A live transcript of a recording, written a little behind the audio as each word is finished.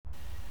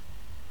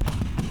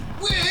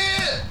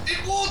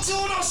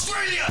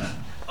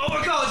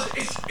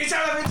It's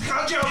Elephant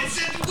Culture! It's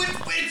the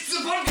podcast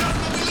that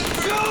we're looking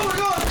for! Oh my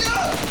god! No!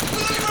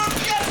 We're looking for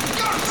yes!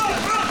 Go!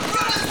 Run!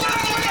 Let's go!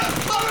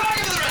 Fall back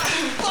over the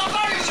rest! Fall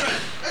back over the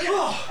rest! Okay.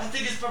 Oh. I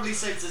think it's probably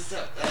safe to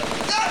stop. Oh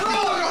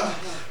my god!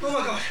 Oh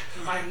my god!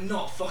 I am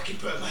not fucking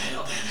putting my head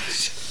up there.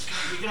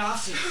 You're gonna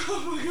have to. Oh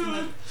my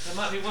god! There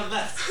might be one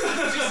left.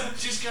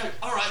 just go.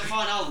 All right,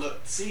 fine. I'll look.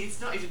 See, it's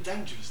not even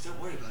dangerous. Don't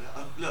worry about it.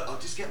 I'll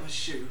just get my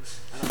shoe.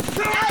 And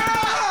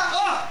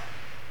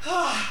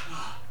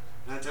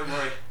no, don't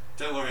worry.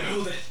 Don't worry.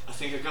 Hold it. I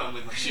think I got him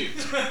with my shoe.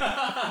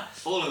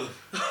 All of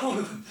them. All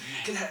of them.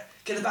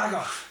 Get the bag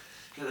off.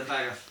 Get the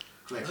bag off.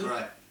 Quick.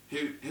 Right.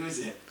 Who is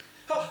it?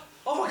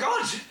 Oh my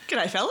god!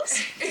 G'day,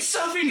 fellas. It's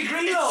Sophie de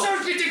Greenlaw! It's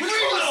Sophie de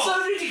Greenlaw!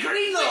 Sophie de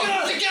Greenlaw! We're gonna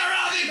have to get her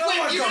out of here Oh quick!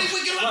 my You God. ready?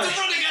 We're gonna have to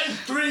run again!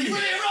 3. Ready,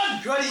 run!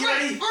 Ready, Quick,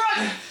 ready?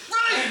 Run!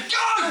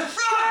 Go! Run!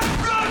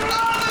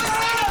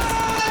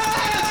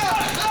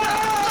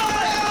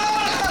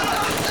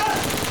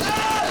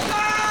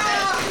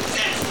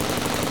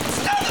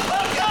 Stop the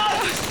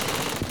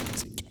podcast!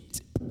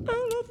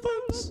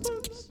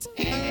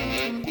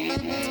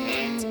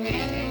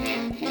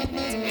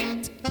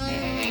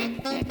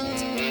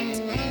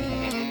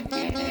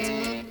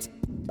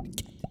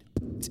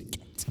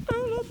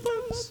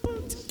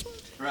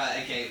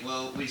 Right, okay,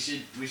 well, we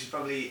should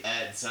probably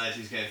decide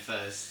who's going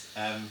first.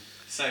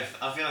 So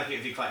I feel like it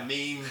would be quite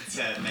mean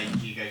to make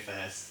you go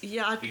first.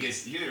 Yeah,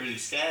 Because you were really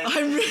scared.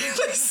 I'm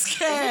really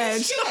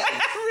scared.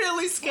 I'm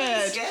really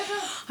scared. Scared?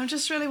 I'm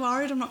just really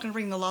worried I'm not going to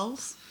bring the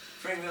lols.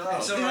 Bring the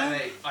It's lot. alright,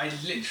 mate. I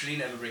literally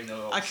never bring the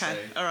logs. Okay,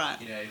 so,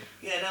 alright. You know,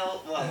 Yeah,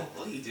 no, well,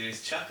 all you do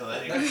is chuckle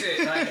anyway. that's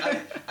it.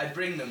 I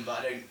bring them, but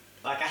I don't.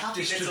 Like a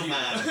happy little Distribute.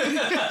 man.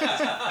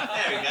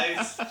 There he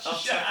goes. I'll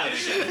chuckle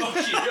again. Fuck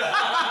you.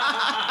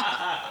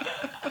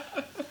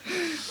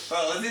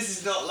 Well, this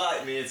is not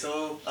like me at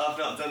all. I've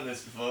not done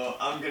this before.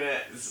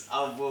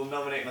 I will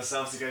nominate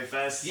myself to go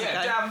first. Yeah,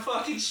 Okay. damn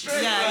fucking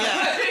straight.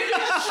 Yeah,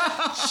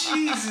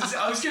 Jesus,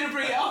 I was gonna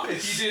bring it up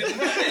if you didn't.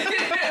 I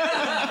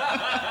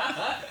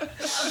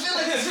feel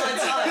like it's my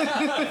time.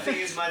 I think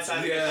it's my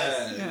time to go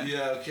first.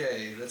 Yeah,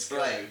 okay, let's go.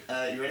 Right,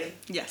 you ready?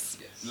 Yes.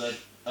 Yes.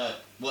 Like,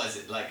 what is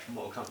it? Like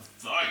Mortal Kombat?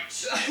 Fight!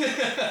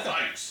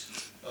 Fight!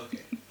 Okay.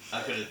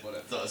 I could have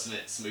Whatever. thought of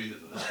something smoother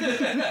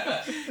than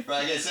that.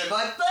 Right, okay, so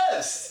my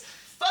first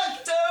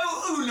Facto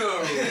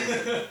Uno!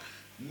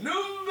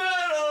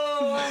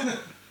 Numero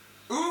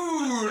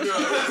Uno!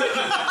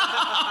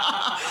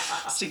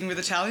 Sticking with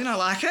Italian, I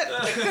like it.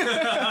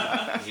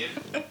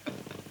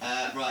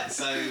 Right,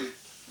 so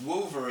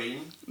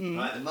Wolverine,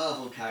 right, the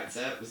Marvel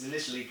character, was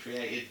initially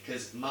created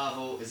because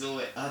Marvel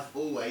have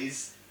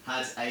always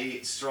had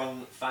a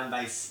strong fan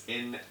base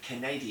in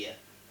Canada.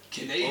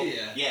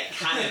 Canada. Yeah,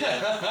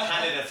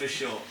 Canada for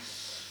short.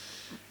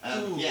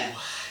 Yeah,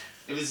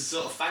 it was a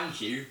sort of thank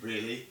you,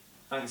 really.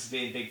 Thanks for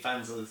being big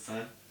fans all the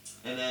time.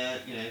 And,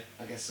 you know,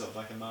 I guess sort of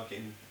like a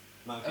marketing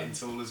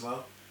tool as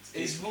well.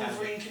 Is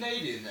Wolverine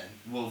Canadian then?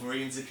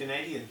 Wolverine's a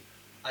Canadian.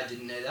 I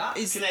didn't know that.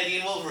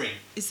 Canadian Wolverine.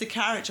 Is the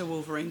character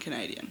Wolverine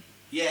Canadian?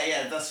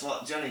 Yeah, that's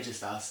what Johnny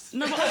just asked.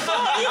 No, but I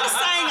thought you were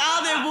saying,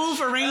 are there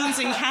Wolverines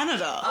in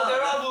Canada? Oh,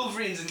 there are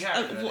Wolverines in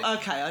Canada.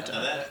 Okay, I don't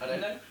know. I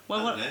don't know.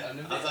 Well, what, I don't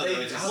know. I I thought they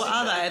were just what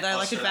are they? Are they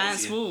like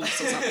advanced Australasian.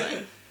 wolves or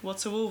something?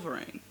 What's a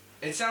Wolverine?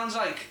 It sounds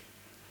like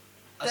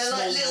a They're small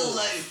like little, wolf.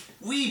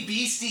 like, wee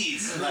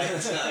beasties. Like, you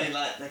know,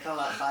 like, they're kind of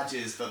like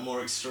badgers, but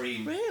more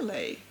extreme.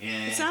 Really?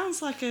 Yeah. It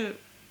sounds like an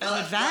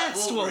Like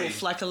advanced Wolverine.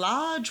 wolf, like a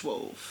large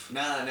wolf.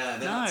 No, they're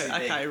No, not too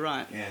big. okay,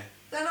 right. Yeah.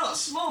 They're not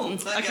small.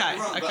 Don't get okay, me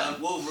wrong, okay. but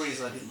Wolverine's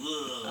like,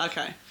 ugh.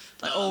 Okay.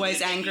 Like Oh, always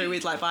they- angry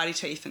with like bitey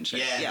teeth and shit.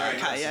 Yeah, Yeah,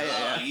 very okay, much.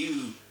 yeah.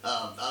 You,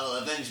 I'll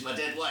avenge my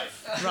dead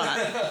wife.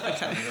 Right,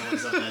 okay. You know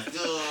what's up there?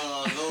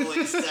 Oh, I'm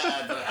always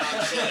sad, but I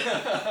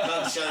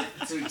can't show it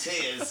through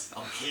tears.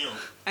 I'll kill.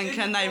 And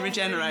can they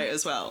regenerate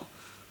as well?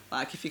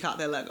 Like if you cut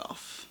their leg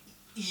off?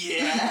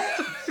 Yeah.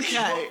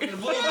 Okay.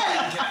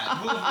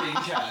 Wolverine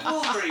can.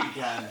 Wolverine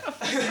can.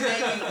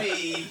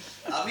 Maybe.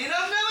 I mean,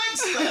 I'm no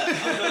expert.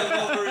 I'm not a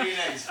Wolverine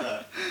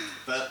expert.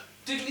 But,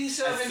 Didn't he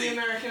serve I in the think-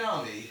 American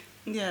Army?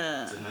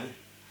 Yeah. I don't know.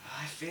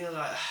 I feel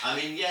like... I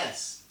mean,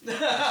 yes.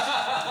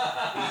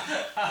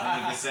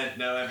 100%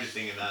 know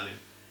everything about him.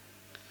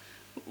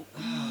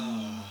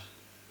 I'm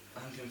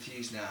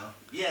confused now.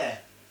 Yeah.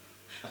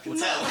 I can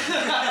tell.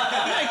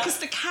 No, because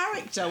the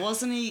character,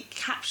 wasn't he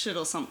captured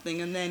or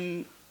something and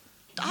then...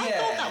 I Yeah.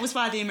 thought that was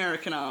by the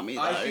American Army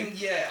though. I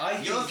think...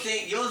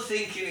 You're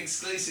thinking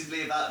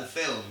exclusively about the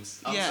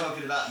films. I'm Yeah.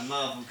 talking about the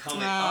Marvel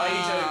comic. No.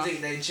 I don't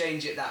think they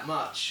change it that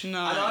much.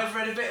 No. And I've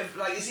read a bit of...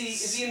 Like, is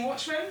he in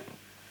Watchmen?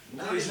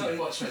 No, he's not in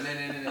Watchmen.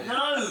 No.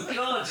 No,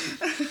 God.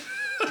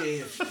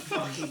 Dear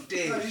fucking God,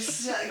 dear. you're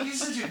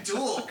such a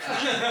dork.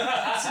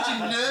 Such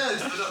a nerd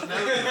for not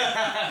knowing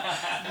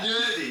that.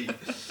 Nerdy.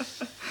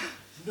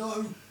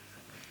 No.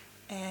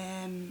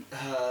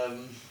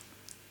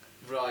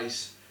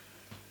 Right.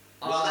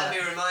 Well, let me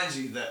remind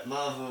you that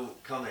Marvel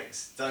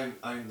Comics don't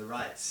own the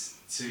rights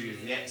to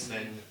the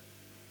X-Men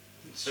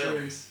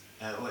films.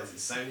 What is it,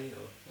 Sony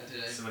or I don't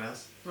know. someone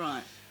else?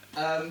 Right.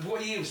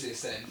 What year was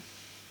this then?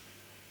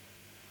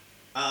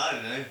 I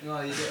don't know.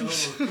 No, you get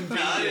No,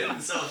 I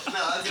didn't. So, no,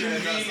 I didn't know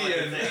if that's like a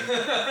thing.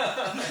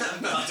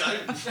 No, I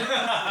don't.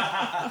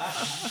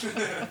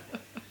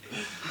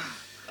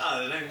 I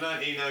don't know,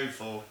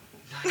 1904.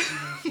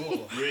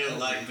 1904. Real,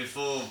 like,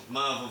 before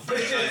Marvel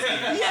franchise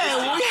even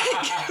Yeah,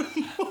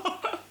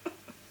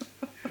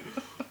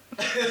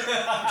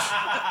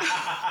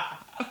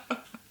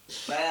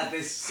 They had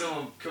this,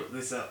 someone cooked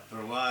this up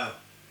for a while.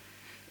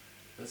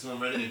 There's one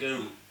ready to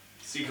go.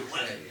 Secret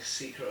weapon. Okay,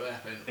 secret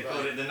weapon. They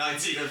called it the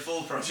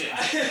 1904 Project.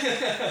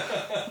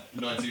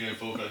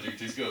 1904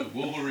 Project is good.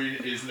 Wolverine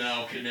is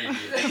now Canadian.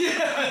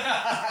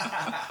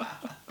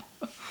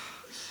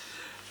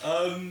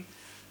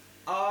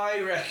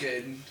 I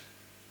reckon.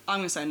 I'm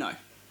going to say no.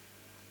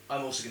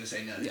 I'm also going to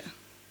say no. Yeah.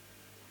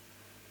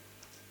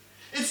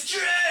 It's true!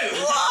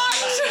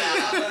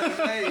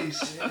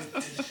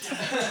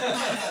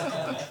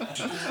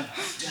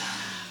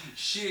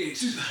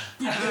 Shoot.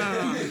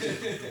 Yeah,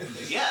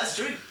 that's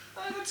true.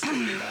 That's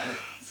good.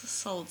 It's a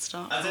solid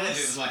start. I don't know if it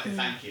for was us. like a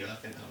thank you. I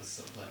think that was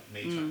sort of like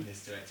me trying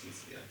this directly,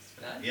 to be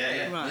honest. No? Yeah,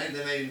 yeah. Right.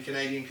 They made him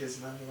Canadian because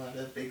Marvel had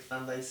a big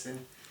fan base in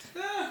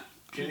Ah,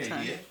 Canada.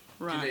 Okay.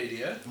 Right.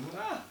 Canadian.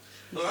 Ah,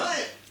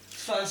 Alright.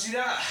 fancy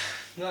that.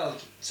 Well,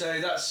 so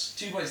that's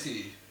 2 points to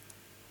you.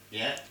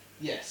 Yeah.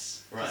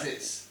 Yes. Because Right.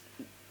 it's.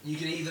 You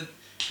can either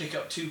pick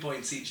up 2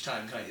 points each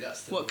time, can't you?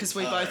 That's the. What, because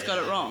we Oh, both got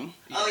yeah. it wrong?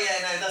 Oh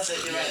yeah, no, that's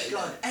it. You're right. Yeah.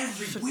 God,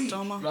 every For week.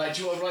 Doma. Right,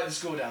 do you want to write the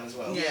score down as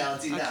well? Yeah, I'll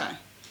do that. Okay.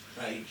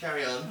 Right, you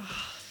carry on.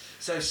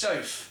 So,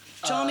 Soph.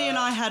 Johnny and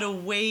I had a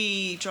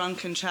wee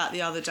drunken chat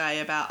the other day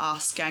about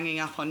us ganging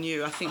up on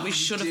you. I think we Oh,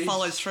 should have did.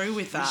 followed through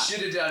with We that.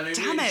 should have done. We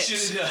Damn really it.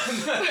 should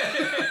have done.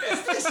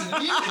 It's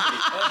mutiny.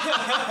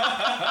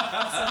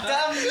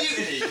 Damn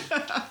mutiny.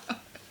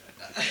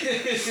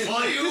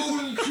 My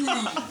own crew.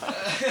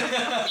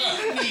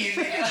 Mutiny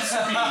against me.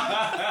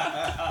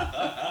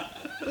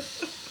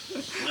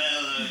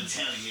 Well, I'll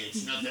tell you,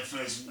 it's not the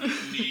first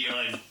mutiny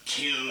I've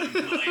killed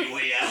my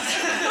way out.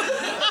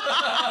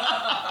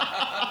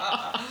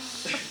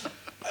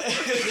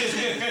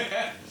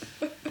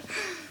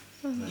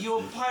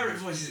 Your pirate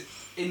voice is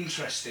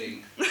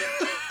interesting.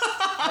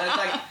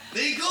 Like,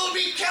 They call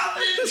me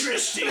Captain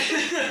Interesting.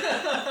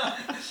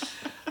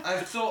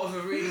 I've thought of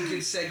a really good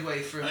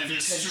segue for a I'm a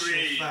potential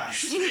strange fact.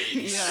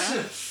 face.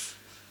 Yeah.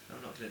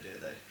 I'm not going to do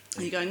it though.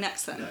 Are you going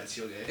next then? No, it's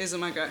your go. Is it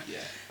my go? Yeah.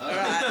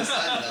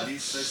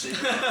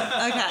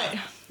 Okay.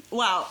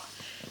 Well,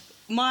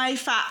 my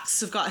facts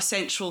have got a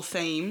central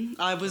theme.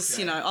 I was,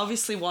 Okay.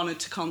 obviously wanted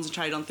to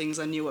concentrate on things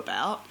I knew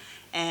about.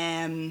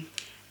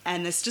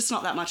 And there's just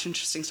not that much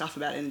interesting stuff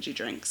about energy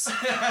drinks. And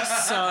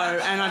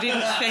I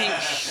didn't think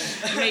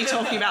me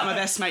talking about my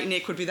best mate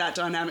Nick would be that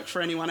dynamic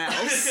for anyone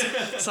else.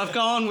 So I've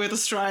gone with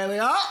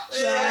Australia.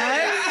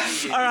 Yeah.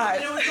 All right.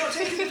 We've not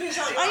taken the piss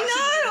out of your I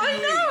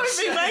accent know. for I've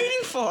been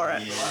waiting for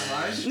it.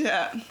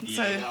 Yeah. Yeah.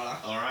 So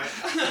Alright.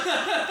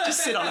 just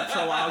sit on it for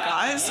a while,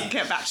 guys, and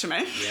get back to me.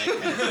 Yeah,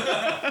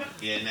 okay.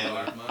 Yeah, no,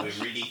 we're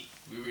really.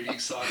 We're really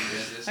excited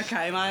about this.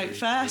 Okay, my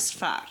first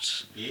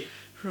fact Yeah.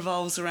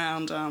 revolves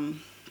around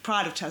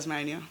Pride of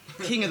Tasmania,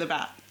 King of the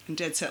Bat, and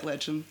Dead Set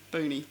legend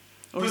Booney.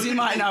 Or as you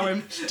might know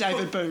him,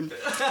 David Boone.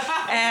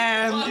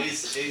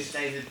 Who's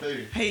David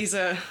Boone? He's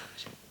a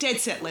Dead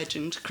Set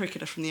legend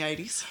cricketer from the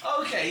 80s.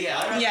 Okay, yeah. I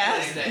reckon Yeah,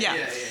 that's it.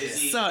 yeah. Is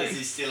he, So- is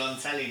he still on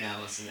telly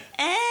now, isn't it?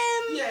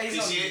 Yeah, he's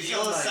Because on, you're he's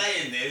on, like-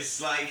 saying this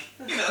like,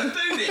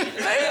 Booney.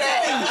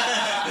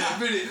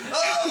 Really?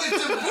 Oh,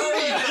 it's a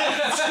Booney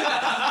bat!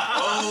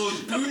 Oh,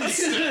 Booney.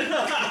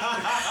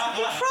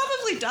 He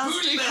probably does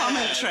Booty do man.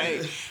 commentary.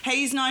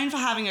 He's known for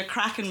having a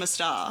cracking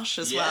moustache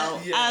as Yeah, well,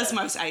 yeah. as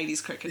most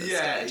 80s cricketers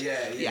Yeah, did.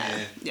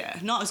 yeah. Yeah.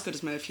 Not as good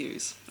as Merv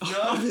Hughes. No,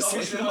 Obviously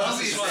obviously not.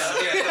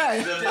 not.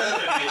 Yeah. The murder.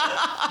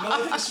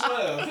 Not the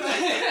swerve.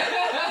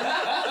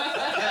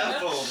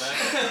 Careful,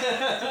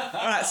 man.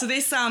 All right, so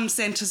this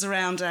centres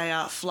around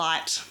a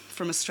flight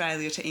from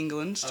Australia to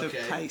England to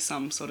Okay. play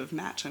some sort of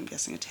match, I'm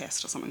guessing a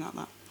test or something like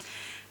that.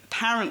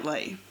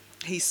 Apparently,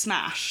 he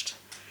smashed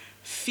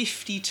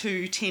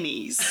 52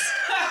 tinnies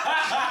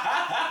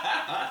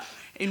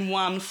in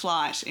one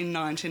flight in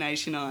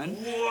 1989.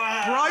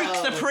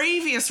 Broke the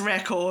previous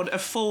record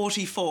of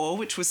 44,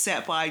 which was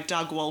set by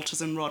Doug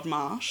Walters and Rod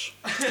Marsh.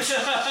 And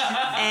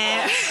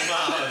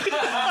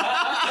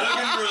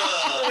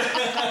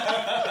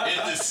In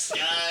the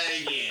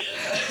sky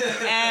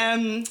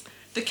again.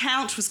 the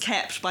count was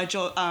kept by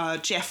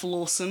Jeff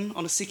Lawson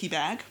on a sickie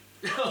bag.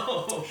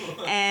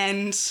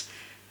 And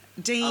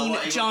Dean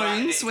what, he was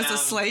writing Jones it was down?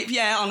 asleep,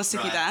 on a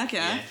sickie Right, bag,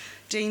 yeah.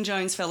 Dean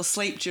Jones fell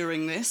asleep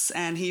during this,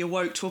 and he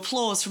awoke to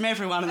applause from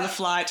everyone in the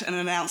flight and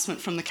an announcement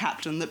from the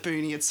captain that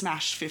Booney had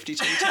smashed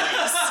 52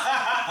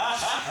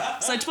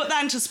 tinnies. So to put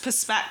that into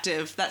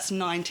perspective, that's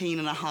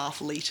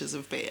 19.5 litres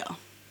of beer.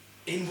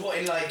 In what?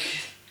 In like.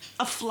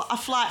 A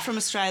flight from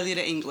Australia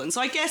to England.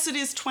 So I guess it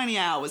is 20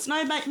 hours.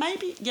 No,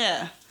 maybe,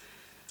 yeah.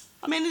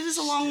 I mean, it is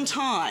a long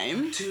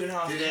time.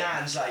 2.5 Did it-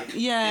 cans, like.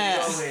 Yeah.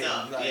 going,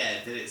 Stop. like-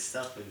 Yeah, did it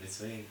stop in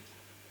between?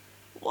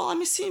 Well,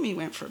 I'm assuming he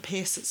went for a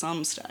piss at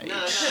some stage.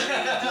 No,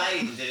 the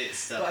plane did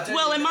its But I stuff. don't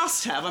Well, it think-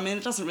 must have. I mean,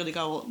 it doesn't really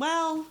go all...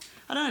 Well,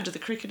 I don't know, do the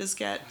cricketers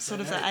get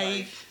sort of the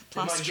A+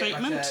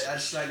 treatment? a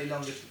slightly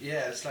longer,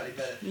 slightly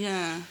better.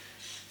 Yeah.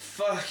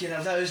 Fucking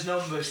hell, those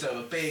numbers though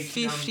are big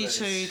 52 numbers.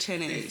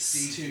 tinnies.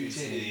 52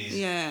 tinnies.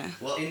 Yeah.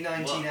 What? In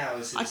 19 what?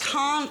 hours. I it's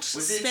can't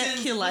Was it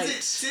speculate.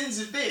 tins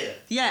of beer?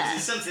 Yeah.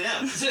 Was it something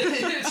else?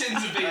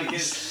 tins of Like beans.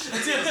 it's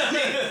tins of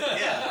beer.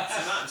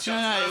 Yeah. It's No,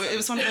 no, it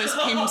was one of those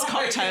Pim's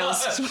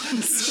cocktails. Booty's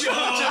been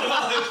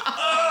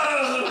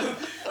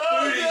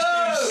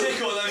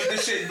sick all over the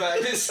shit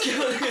bag.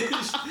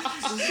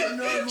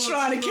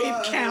 Trying to keep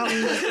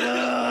counting.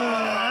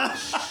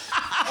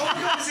 Oh my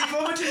god, is he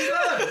vomiting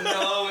blood?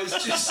 No,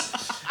 it's just...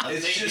 I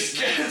It's think just it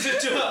may-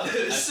 scared to I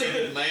others. think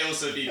it may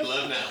also be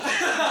blood now.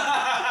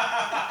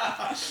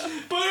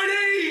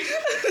 Booty!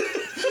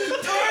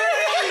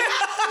 Booty!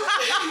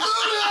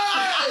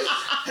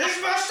 His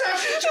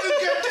mustache is too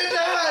good to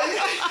die!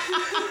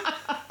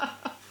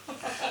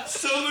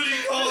 Somebody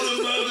call the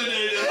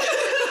Murminator.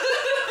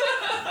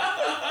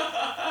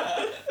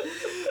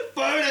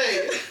 Booty!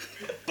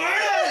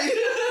 Booty!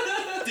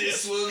 This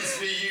one's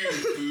for you,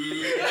 boo.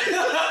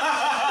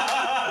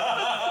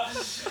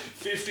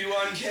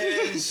 51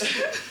 cans.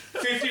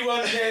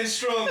 51 cans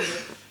strong.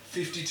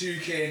 52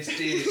 cans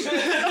dead.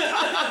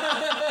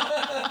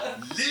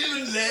 Live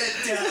and let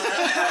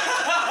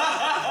die.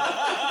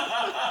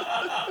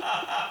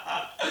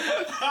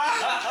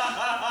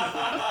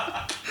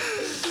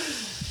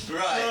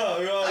 Right.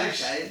 Oh, right.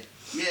 Okay.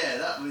 Yeah,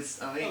 that was.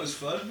 I mean, That was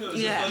fun. That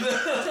was Yeah. fun.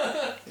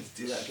 let's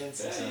do that again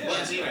sometime. Yeah.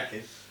 What do you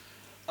reckon?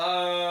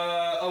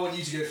 I want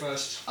you to go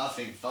first. I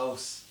think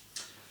false.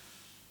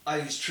 I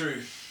think it's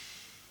true.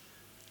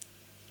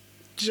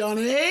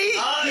 Johnny?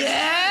 Oh,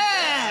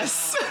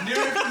 Yes! Knew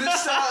it from the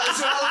start as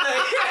well,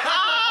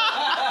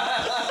 mate.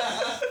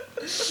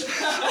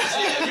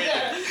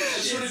 I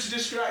just wanted to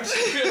distract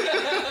you.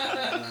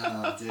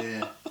 Oh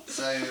dear.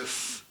 So,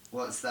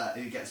 what's that?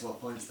 Who gets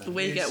what points then?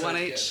 We get one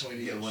Yeah, each.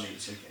 You get one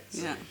each, okay.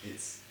 So Yeah.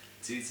 it's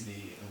 2 to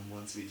me and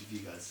 1 to each of you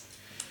guys.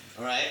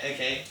 Alright,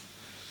 okay.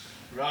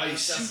 Right.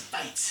 Just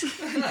fight.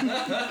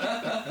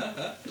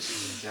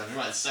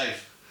 Right, so.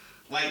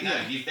 Wait, no,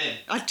 you've been.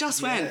 I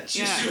just went.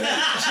 Yeah,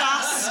 Yeah.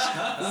 Just.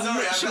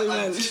 Sorry, Literally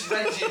I've went. just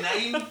read your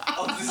name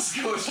on the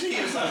score sheet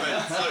as I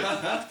went. So,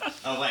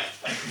 oh, wait.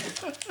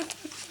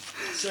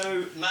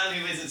 So, man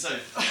who isn't so.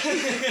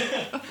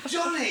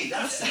 Johnny,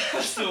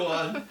 That's the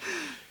one.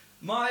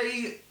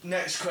 My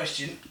next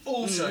question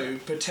also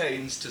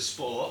pertains to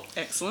sport.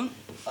 Excellent.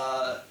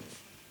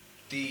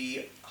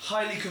 The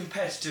highly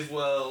competitive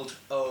world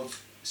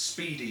of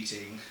speed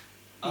eating.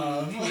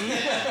 No,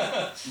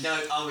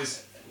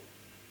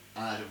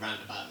 I had a rant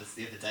about this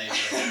the other day.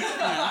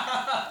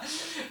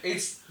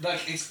 It's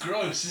like, it's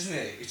gross, isn't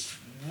it? It's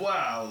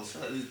wow. It's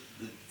like the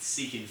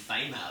seeking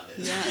fame out of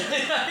it. Yeah. Alright!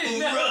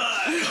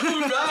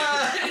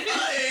 Right. I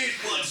ate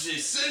what's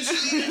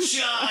essentially a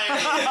child!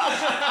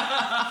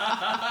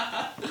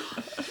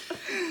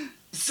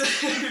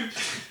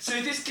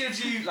 So this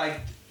gives you, like,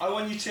 I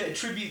want you to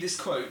attribute this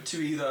quote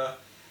to either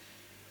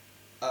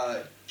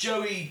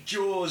Joey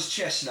Jaws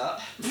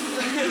Chestnut,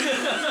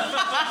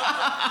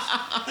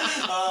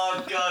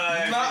 Oh god,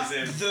 I Matt hope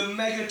it's him.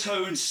 the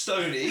Megatoad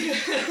Stoney,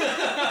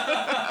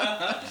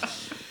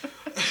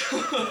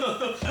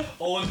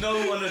 or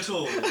no one at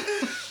all.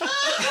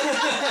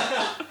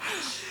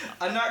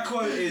 And that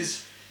quote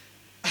is,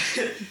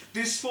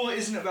 this sport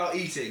isn't about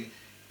eating,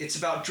 it's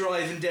about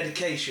drive and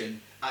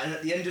dedication. And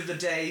at the end of the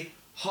day,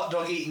 hot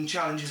dog eating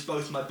challenges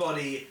both my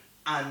body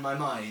and my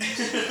mind.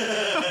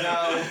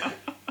 Now,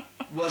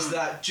 was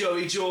that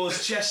Joey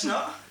Jaws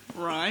Chestnut,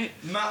 Right.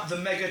 Matt the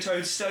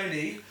Megatoad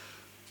Stoney,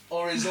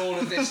 or is all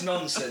of this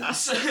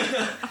nonsense?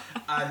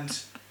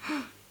 And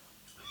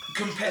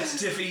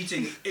competitive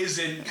eating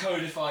isn't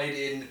codified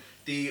in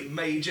the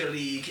Major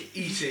League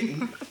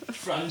Eating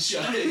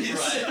franchise.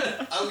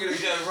 Right, I'm gonna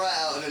go right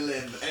out on a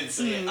limb and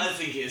say I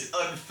think it's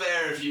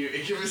unfair of you to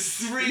give us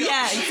 3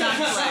 Yeah, options.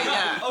 exactly.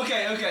 Yeah.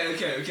 Okay.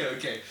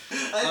 I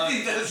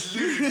think that's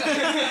ludicrous.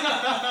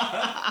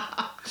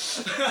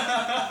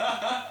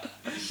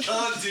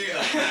 Can't do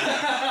that.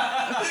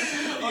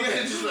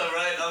 You're just like,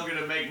 right, I'm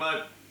gonna make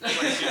my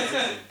questions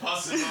as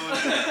impossible.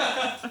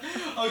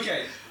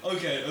 Okay.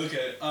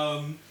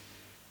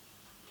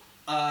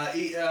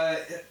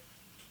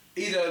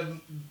 Either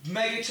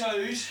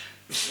Megatoad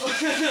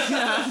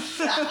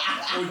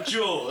or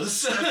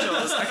Jaws.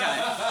 Jaws, okay.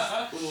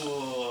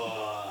 Ooh.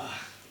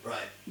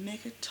 Right.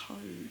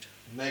 Megatoad.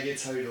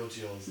 Megatoad or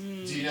Jaws?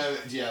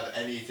 Do you have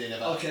anything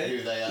about Okay.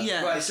 who they are?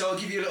 Yeah. Right, so I'll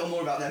give you a little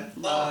more about them.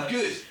 Oh,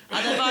 good.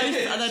 Are they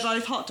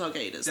both hot dog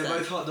eaters? They're then?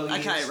 both hot dog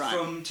eaters. Okay, right.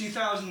 From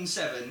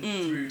 2007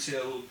 through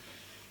till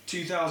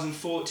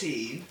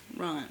 2014,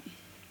 Right.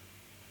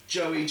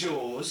 Joey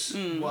Jaws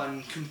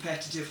won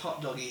competitive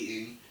hot dog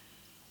eating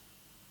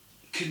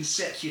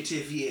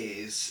consecutive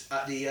years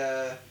at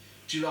the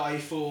July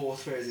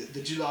 4th, where is it?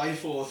 The July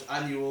 4th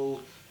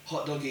annual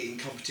hot dog eating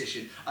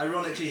competition,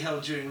 ironically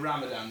held during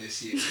Ramadan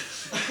this year.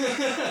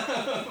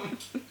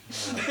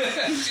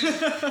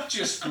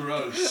 just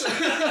gross.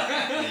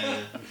 Yeah,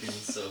 we can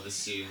sort of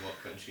assume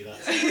what country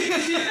that's in.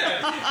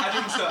 I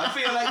think so. I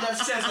feel like that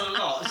says a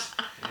lot.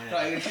 Yeah.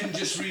 Like, we can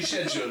just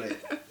reschedule it.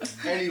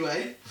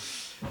 Anyway,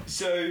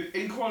 so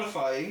in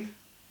qualifying,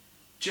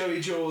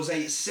 Joey Jaws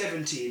ate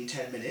 70 in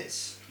 10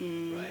 minutes.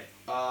 Right.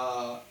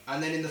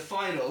 And then in the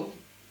final,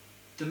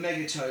 the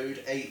Megatoad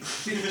ate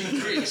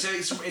 53. So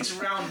it's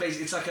around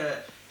basically, it's like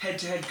a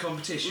head-to-head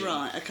competition.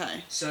 Right,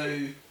 okay. So,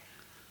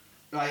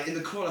 like, in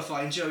the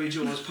qualifying, Joey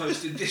Jaws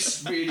posted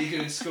this really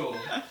good score.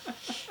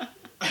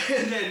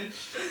 And then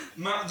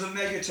Matt the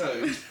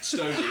Megatoad,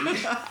 Stoney,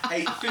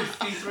 ate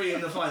 53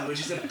 in the final, which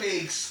is a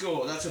big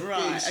score. That's a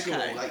big score.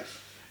 Okay. Like,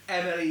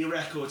 MLE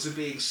records are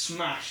being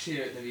smashed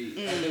here at the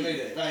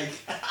minute. Like,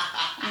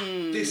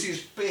 this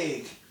is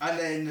big. And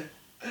then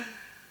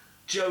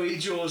Joey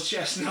Jaws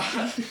Chestnut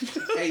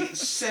ate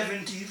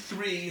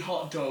 73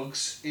 hot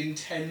dogs in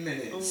 10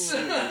 minutes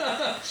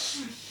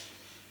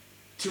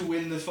to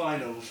win the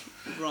final.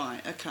 Right,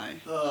 okay.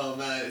 Oh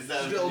man, is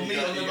that A little meat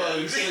on the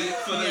bones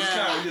for those Yeah.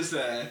 characters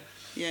there.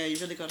 Yeah, you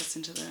really got us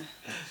into their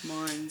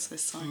minds, their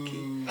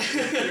psyche.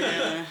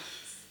 Yeah.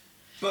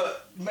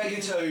 But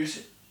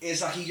Megatoad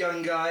is like a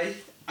young guy,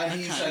 and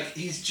Okay.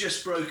 he's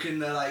just broken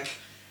the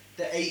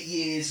 8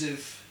 years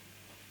of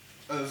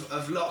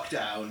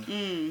lockdown.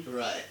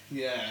 Right.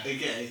 Yeah.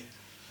 Okay.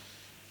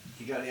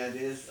 You got any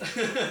ideas?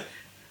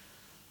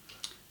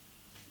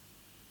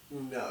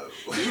 No.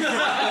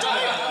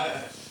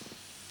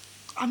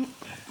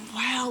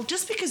 Well,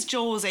 just because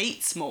Jaws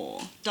eats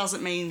more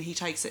doesn't mean he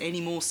takes it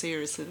any more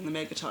seriously than the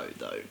Megatoad,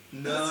 though.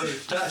 No,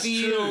 that's I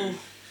feel true.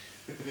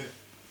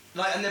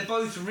 Like, and they're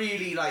both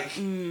really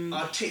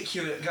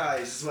articulate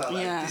guys as well.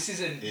 Like, Yeah. this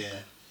isn't. Yeah.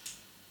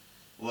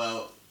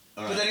 Well,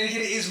 alright. But then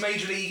again, it is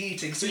Major League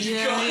Eating, so you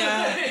Yeah, can't.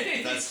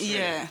 yeah. That's true.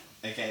 Yeah.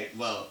 Okay,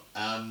 well,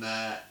 we'll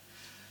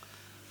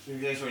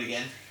go for it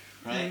again,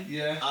 right?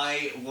 Yeah.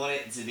 I want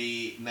it to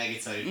be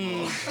Megatoad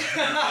more.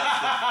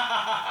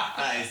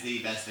 That is the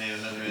best name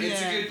I've ever heard.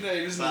 It's Yeah. a good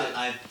name, isn't But it?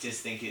 I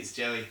just think it's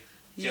Joey.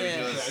 Joey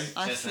Yeah, Jaws.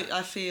 Chestnut.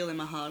 I feel in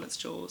my heart it's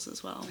Jaws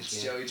as well. It's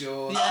Joey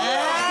Jaws.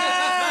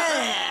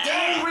 Yeah,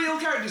 They're all real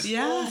characters.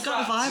 yeah, all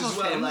got a facts vibe as of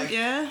well. him. Like,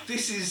 Yeah,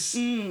 this is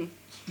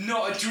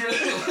not a drill.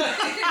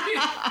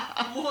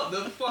 What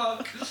the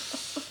fuck?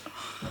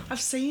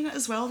 I've seen it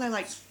as well. They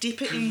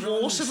dip it in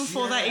Gross, water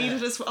before they yeah. eat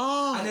it as well.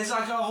 Oh, And there's a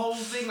whole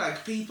thing,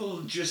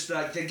 people just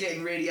they're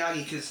getting really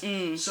aggy because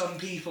some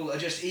people are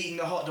just eating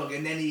the hot dog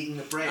and then eating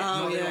the bread.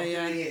 Oh, they're not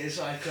yeah. doing it. It's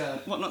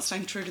what, not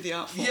staying true to the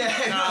art form? yeah,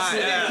 that's it.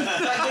 yeah.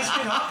 There's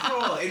been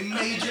uproar in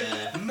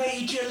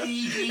major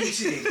league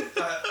eating.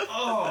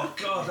 Oh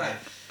god,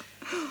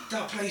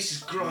 that place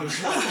is gross.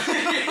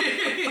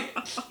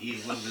 You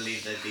wouldn't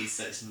believe there'd be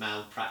such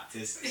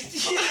malpractice.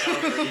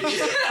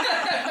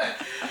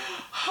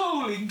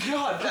 Holy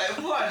god,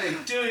 what are they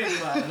doing,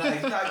 man?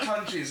 That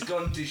country has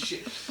gone to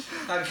shit.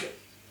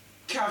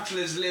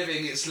 Capitalism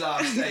living its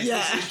last days.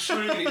 Yeah. This is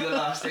truly the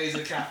last days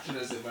of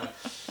capitalism, man.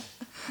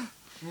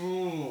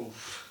 Ooh.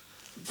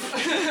 You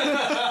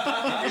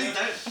really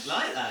don't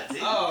like that, do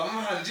you? Oh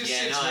man, it just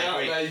yeah, shits no, me I out,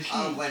 agree. like. I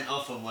went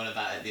off on one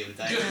about it the other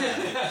day.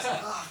 It's like,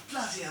 oh,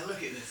 bloody hell,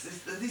 look at this.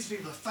 These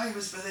people are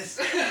famous for this.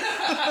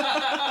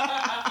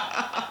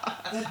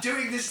 They're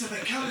doing this to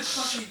become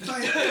fucking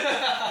famous.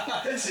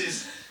 This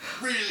is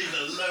really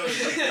the lowest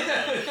thing.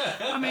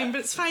 I mean, but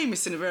it's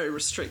famous in a very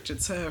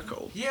restricted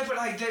circle. Yeah, but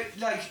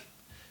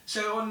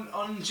so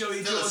on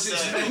Joey Still a Jaws'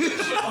 circle. on his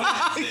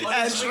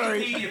That's true.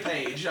 Wikipedia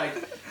page,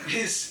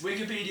 his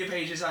Wikipedia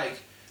page is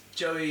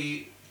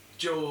Joey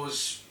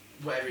Jaws,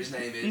 whatever his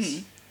name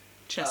is,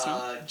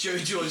 Chestnut.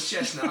 Joey Jaws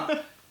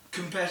Chestnut,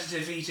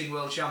 competitive eating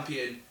world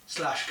champion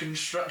 /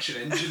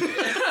 construction engineer.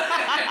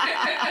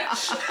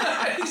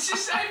 It's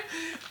just like,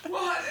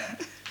 what?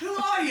 Who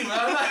are you,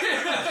 man?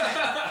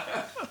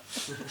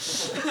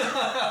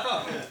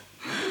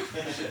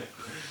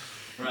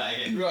 Right,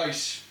 okay.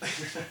 Right.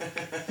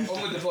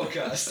 On with the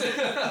podcast.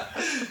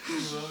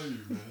 Who are you,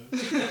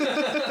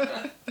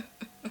 man?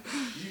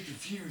 You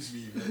confuse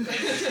me, man.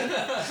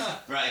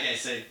 Right, okay,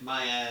 so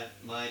my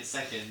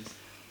second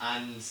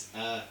and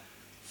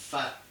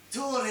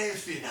fattore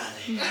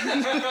finale.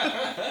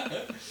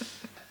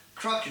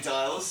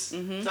 Crocodiles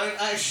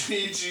don't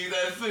actually chew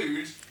their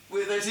food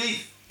with their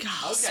teeth.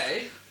 Gasp.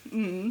 Okay.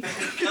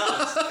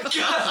 Gasp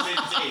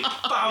indeed.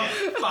 Bam,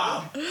 Yeah.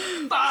 bam,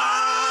 bam.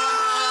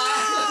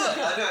 I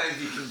don't know if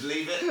you can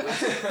believe it.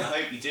 I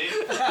hope you do.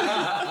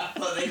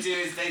 What they do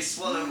is they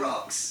swallow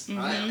rocks,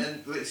 right,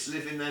 and which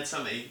live in their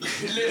tummy.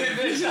 Live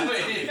in their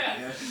tummy.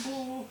 Yeah.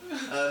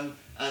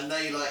 And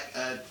they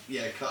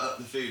cut up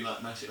the food,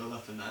 mash it all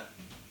up and that.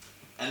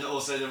 And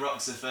also the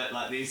rocks are for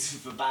these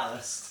for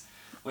ballast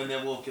when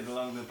they're walking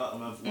along the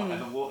bottom of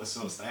whatever water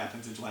source they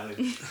happen to dwell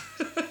in.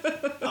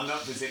 I'm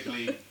not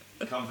particularly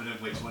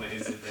confident which one it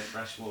is, if they're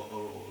fresh water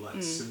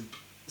or soup.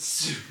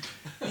 Soup.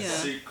 Yeah.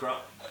 Soup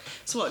croc.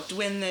 So what?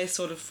 When they're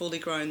sort of fully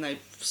grown, they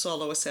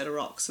swallow a set of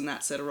rocks, and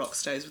that set of rocks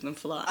stays with them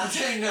for life. I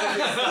don't know.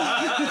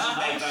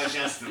 They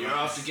digest the You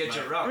have to get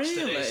your rocks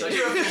today. Really? So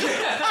you're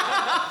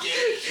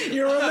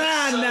You're a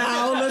man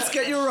now. Let's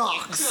get your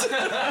rocks.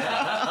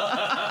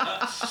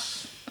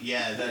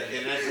 Yeah,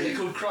 they're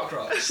called croc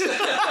rocks. in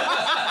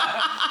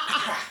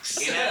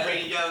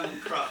every young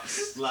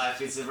croc's life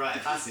is a rite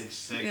of passage,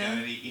 so Yeah. go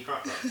and eat your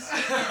croc rocks.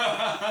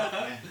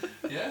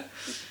 Yeah.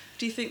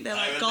 Do you think they're I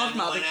like remember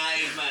godmother? when I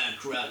ate my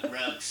croc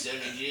rocks, Sonny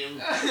Jim.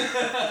 Yeah,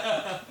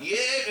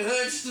 it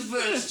hurts the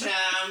first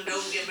time,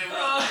 don't get me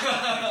wrong.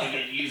 I can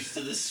get used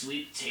to the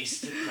sweet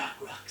taste of croc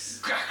rocks.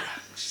 Croc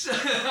rocks.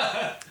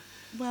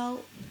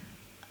 Well,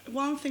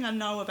 one thing I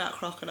know about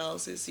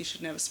crocodiles is you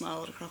should never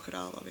smile at a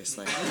crocodile,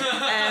 obviously.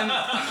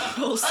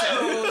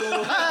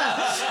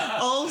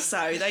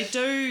 Also, they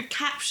do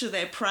capture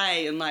their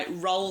prey and like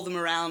roll them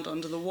around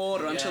under the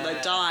water until they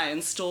Yeah. die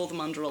and store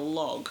them under a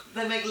log.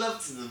 They make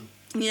love to them.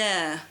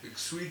 Yeah.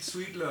 Sweet,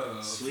 sweet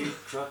love. Sweet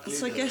croc.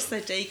 So I guess they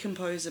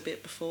decompose a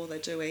bit before they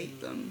do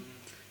eat them.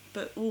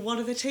 But well, what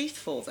are their teeth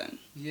for then?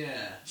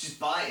 Yeah. Just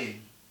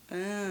biting.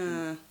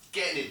 Ah,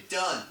 Getting it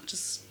done.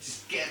 just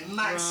Just get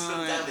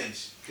maximum Right.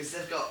 damage. Because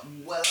they've got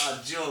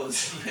well-hard jaws.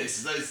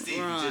 So those teeth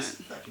are Right. just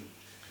fucking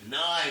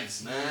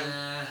knives,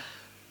 man.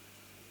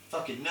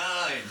 Fucking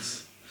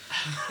knives.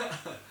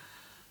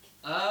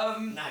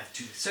 Knife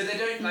tooth. So they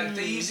don't like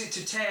they use it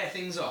to tear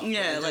things off.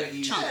 Yeah, but they like don't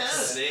use chunks. Yeah, it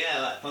so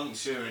yeah, like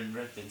puncture and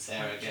ripping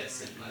Sarah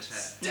gets and like Tear.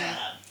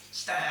 stab.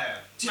 Stab.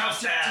 Mouth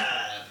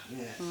stab.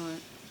 Yeah,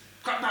 right.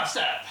 Croc mouth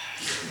stab.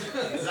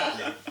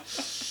 exactly.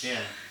 Yeah.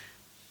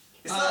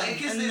 It's like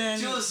because and the then-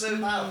 jaws so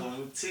powerful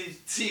and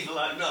teeth are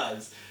like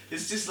knives.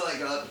 It's just like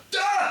going,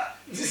 ah!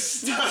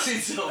 Just stabbing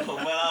someone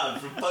well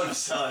hard from both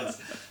sides.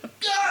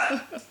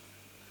 Ah!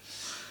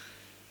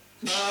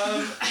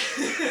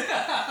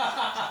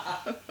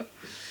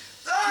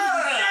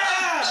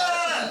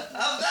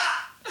 Have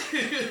that!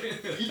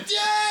 You're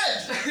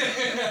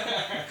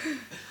dead!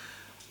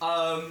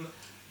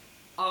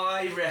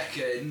 I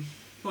reckon.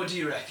 What do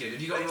you reckon?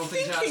 Have you got any more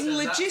things to add Thinking to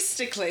that?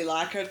 logistically,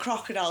 like a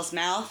crocodile's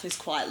mouth is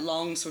quite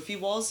long, so if he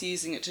was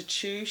using it to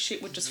chew,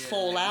 shit would just Yeah,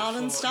 fall it would out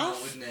and fall out,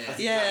 stuff. wouldn't it? That's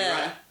Yeah.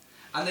 exactly right.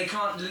 And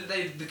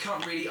they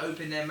can't really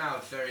open their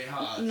mouth very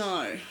hard.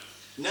 No.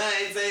 No,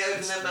 they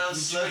open their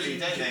mouths slowly,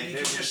 don't they? You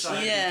can just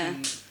like Yeah. you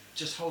can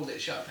just hold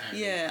it shut.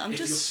 Apparently. Yeah, I'm if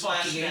just you're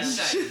fucking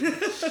smashing insane.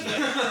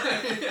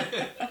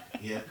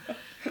 Yeah.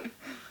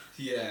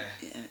 Yeah.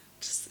 Yeah,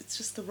 it's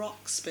just the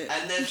rocks bit.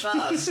 And they're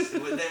fast. They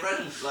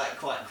run like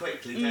quite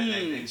quickly, don't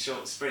they? In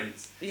short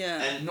sprints.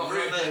 Yeah. And Not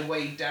rumour. like they're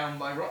weighed down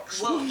by rocks.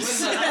 Well, rumour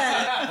has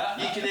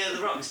it, you can hear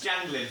the rocks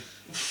jangling.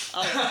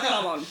 Oh,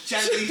 come on.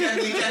 Jangly,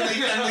 jangly,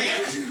 jangly,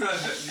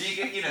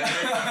 jangly. you know,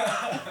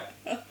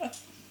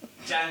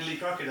 jangly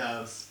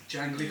crocodiles.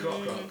 Jangly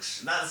croc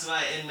rocks. That's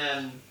why in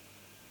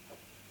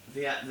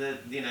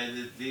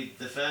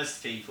the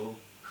first people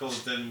called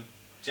them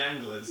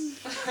janglers.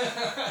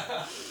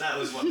 That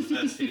was what the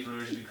first people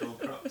originally called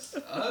crocs.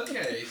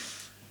 Okay.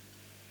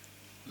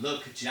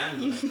 Look,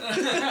 jangler.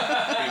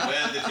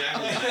 Beware the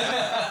jangling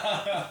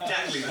man.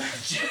 Jangling man.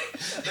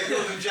 They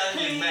call them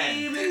jangling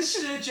men.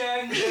 Mr.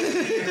 Jangling.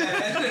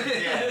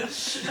 Yeah.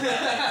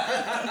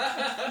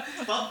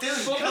 Bob Dylan.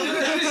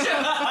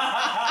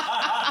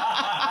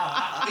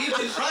 He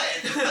didn't write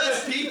it. The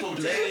first people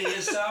did. Play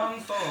a song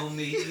for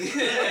me.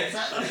 Yeah,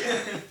 exactly.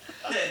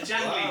 Yeah,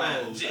 jangling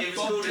man. It was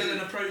Bob called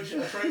Dylan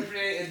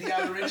appropriated the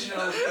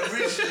Aboriginal.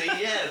 originally,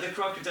 yeah, the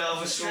crocodile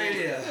was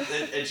Australia.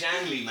 called a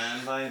jangly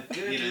man by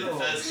Good the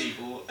Lord. first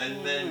people,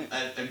 and then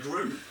a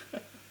group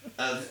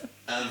of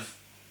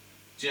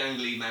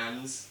jangly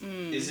mans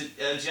is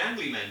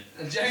jangly men.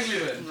 A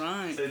Janglyman.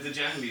 Right. So the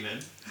jangly men.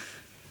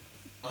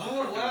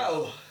 Oh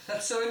wow,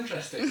 that's so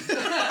interesting.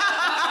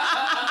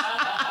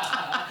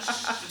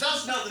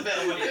 That's not the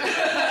better one yet.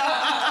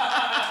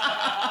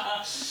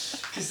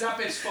 Because that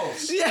bit's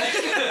false. Yeah.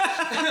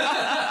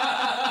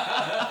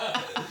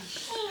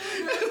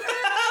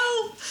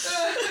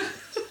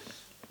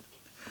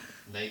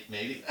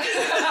 Maybe.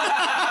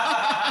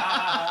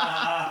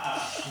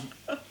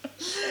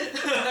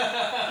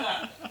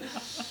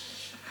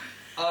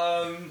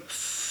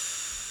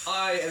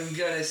 I am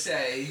gonna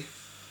say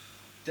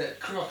that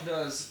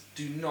crocodiles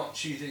do not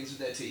chew things with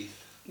their teeth.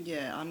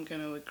 Yeah, I'm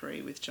going to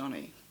agree with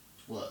Johnny.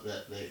 What,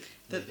 that they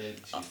don't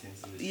shoot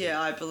things in the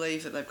Yeah, I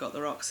believe that they've got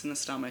the rocks in the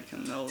stomach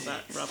and all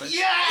that rubbish.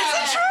 Yeah!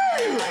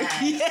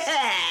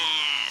 Yeah!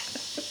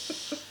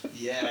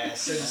 Yeah,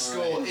 so the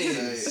score Alright,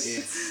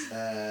 is...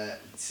 So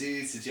it's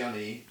 2 to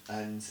Johnny,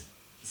 and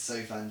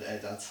Soph and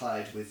Ed are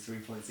tied with 3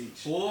 points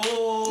each.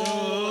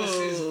 Oh, this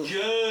is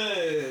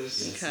good!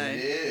 Yes, Okay.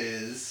 it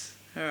is.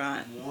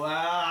 Alright.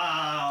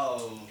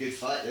 Wow! Good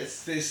fight,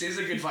 this. This is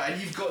a good fight,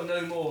 and you've got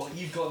no more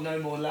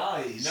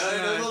lies.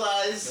 No more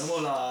lies. No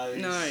more lies.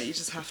 No, you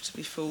just have to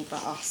be fooled by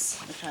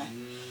us. Okay.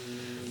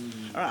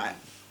 Alright.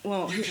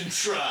 Well, You can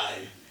try.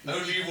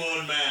 Only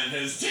one man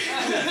has taken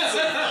it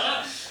so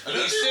far. And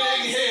He's only sitting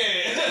one-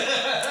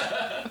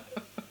 here!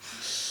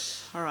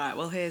 All right,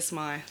 well, here's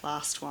my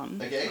last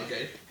one. Okay.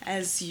 Okay.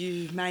 As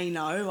you may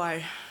know,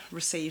 I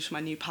received my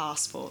new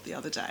passport the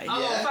other day. Oh,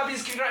 Yeah.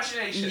 fabulous!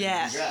 Congratulations.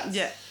 Yeah, Congrats.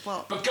 yeah.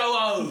 Well, But go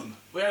home.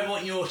 We don't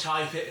want your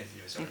type it.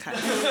 okay.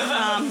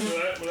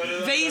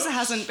 Visa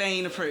hasn't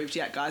been approved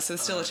yet, guys, so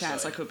there's still a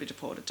chance sorry. I could be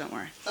deported. Don't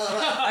worry.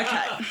 Alright.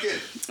 Okay.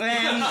 Good.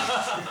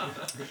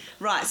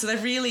 Right, so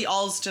they've really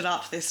Oz'd it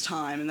up this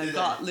time, and they've Did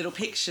got they? little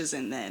pictures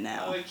in there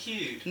now. Oh,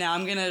 cute. Now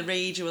I'm going to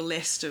read you a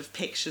list of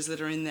pictures that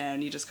are in there,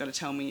 and you just got to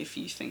tell me if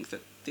you think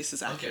that this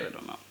is accurate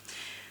or not.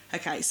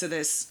 Okay, so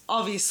there's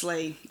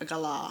obviously a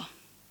galah.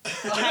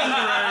 The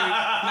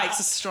kangaroo makes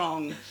a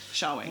strong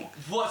showing.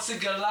 What's a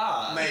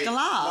galah? Mate,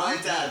 Galah? my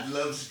dad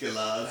loves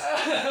galahs.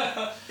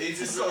 He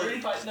just It's sort got of,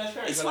 really nice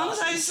fairy It's one of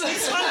those.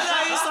 It's one of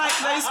those like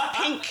those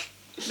pink.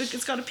 Look,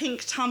 it's got a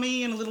pink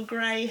tummy and a little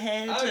grey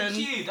head. Oh, and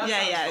cute, that yeah,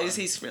 sounds yeah. fun.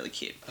 He's really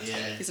cute.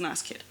 Yeah. He's a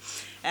nice kid.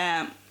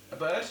 A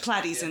bird?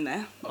 Platy's in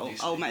there.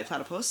 Obviously. Old mate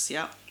platypus.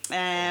 Yep.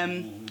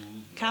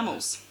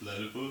 Camels.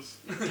 Platypus.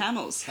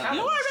 Camels. You know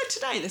Camels. what I read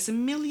today? There's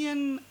 1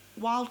 million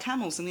wild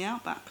camels in the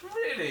outback.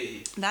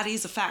 Really? That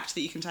is a fact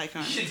that you can take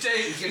home. You do.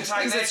 You can take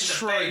Because that it's to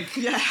true. the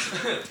pig. Yeah.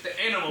 The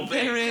animal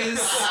pig. There is.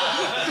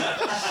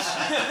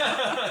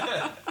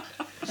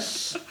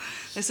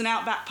 There's an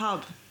outback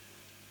pub.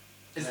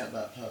 Is, That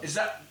pub. is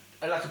that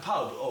like a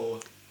pub or?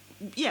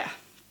 Yeah,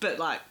 but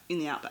like in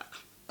the outback.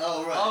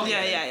 Oh, right. Oh,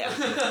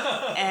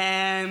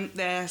 Yeah.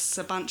 There's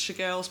a bunch of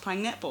girls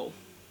playing netball.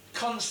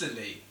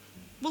 Constantly.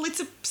 Well,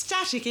 it's a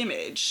static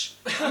image.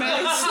 I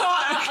mean, it's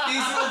not.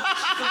 These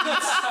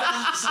are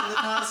stamps on the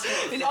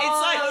passport. It's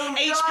Oh,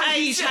 like each right.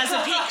 page has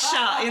a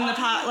picture in the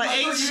part. Like What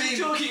each. are you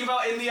talking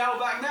about in the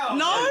outback now?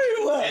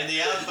 No. In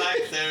the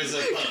outback, there is a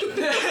pub.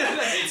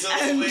 It's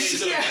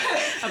always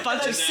A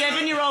bunch of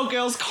 7-year-old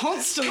girls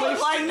constantly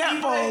playing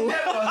netball.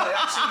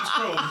 That seems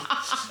cruel.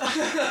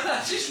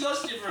 I just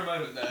lost you for a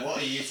moment there.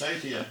 What a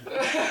utopia.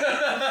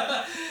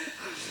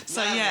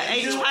 So yeah,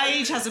 each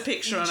page has a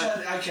picture on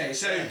it. Okay,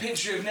 so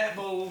picture of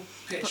netball,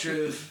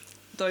 picture of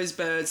Those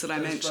birds that I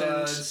Those mentioned,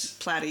 birds.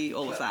 Platy,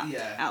 all of that.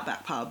 Yeah.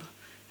 Outback pub.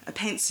 A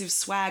pensive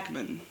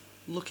swagman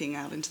looking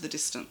out into the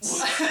distance.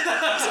 now.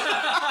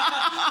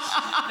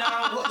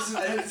 What's an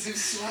offensive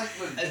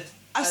swagman?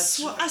 A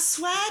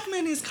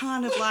swagman is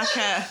kind of like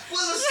a.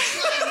 What's a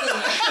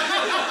swagman?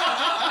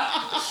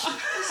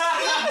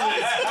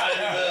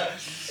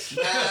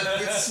 Man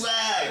with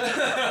swag.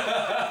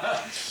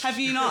 Have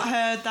you not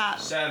heard that?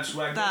 Sam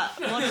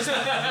Swagman. What is it?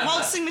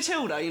 Waltzing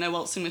Matilda. You know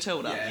Waltzing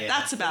Matilda. Yeah.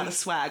 That's about a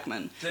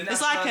swagman. The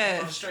It's national like anthem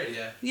of a.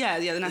 Australia. Yeah,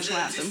 the Is national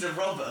it just anthem. a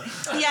robber?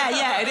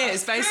 Yeah, it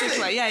is basically.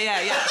 Really?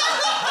 Yeah.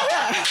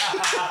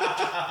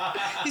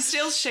 He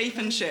steals sheep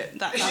and shit.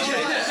 That kind of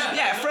thing.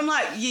 Yeah, from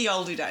like ye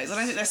olde days. I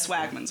don't think there's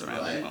swagmans around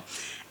Right. anymore.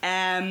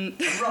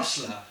 A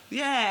rustler.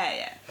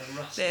 Yeah. A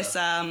rustler. There's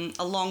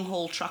a long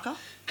haul trucker.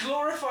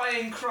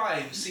 Glorifying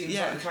crime seems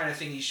Yeah. like the kind of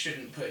thing you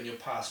shouldn't put in your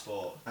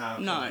passport. Oh,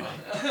 No. come on.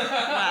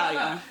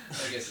 Wow, I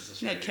guess it's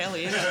Australia. Ned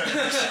Kelly. Isn't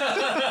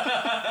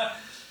it?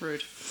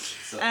 Rude.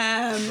 So-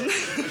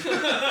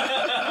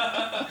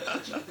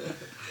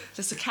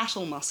 There's a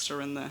cattle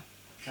muster in there.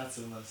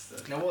 Cattle muster.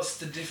 Now, what's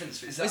the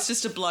difference? Is that It's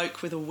just a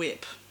bloke with a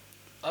whip.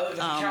 like a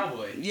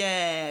cowboy?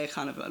 Yeah,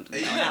 kind of a Are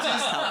you,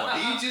 cowboy.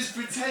 are you just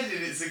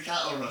pretending it's a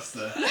cattle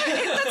rustler?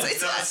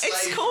 It's Not a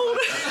slave called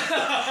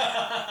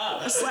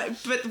driver.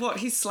 but what,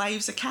 his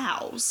slaves are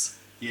cows?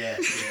 Yeah,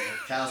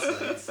 cow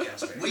slaves. Cow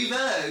slaves. We've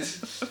heard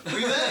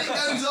it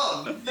goes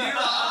on. You not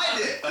hide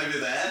it over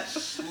there.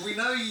 We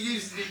know you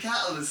used your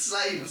cattle as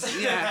slaves.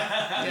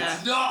 Yeah.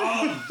 It's not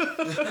on.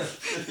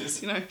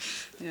 You know,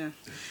 yeah.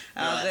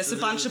 Right, There's so a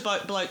bunch of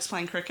blokes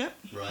playing cricket.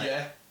 Right.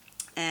 Yeah.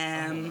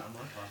 Um, My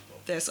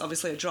passport. there's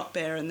obviously a drop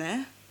bear in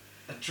there.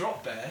 A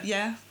drop bear?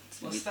 Yeah.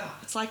 What's that?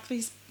 It's like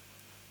these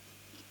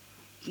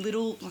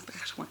little, like,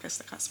 I guess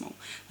they're quite small,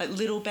 like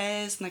little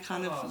bears, and they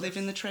kind Oh, of live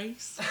in the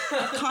trees.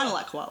 Kind of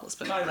like koalas,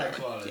 but Kinda not like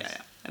really. koalas. Yeah.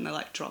 And they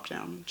like drop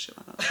down and shit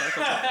like that. So they're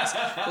called drop bears.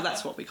 Well,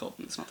 that's what we call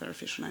them. It's not their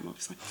official name,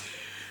 obviously.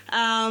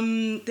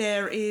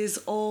 There is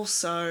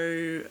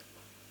also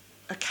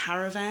a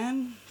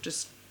caravan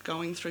just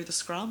going through the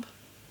scrub.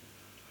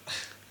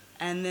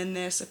 And then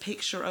there's a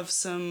picture of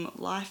some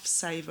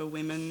lifesaver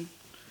women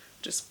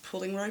just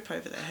pulling rope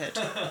over their head.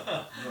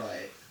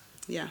 Right.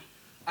 Yeah.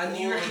 And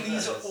you All reckon of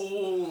these are those.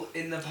 all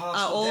in the passport?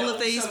 All They're of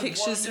these so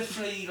pictures-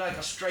 wonderfully like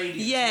Australian.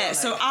 Yeah,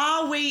 so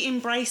are we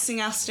embracing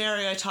our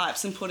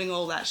stereotypes and putting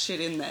all that shit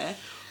in there?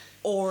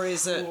 Or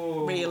is it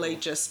Ooh. really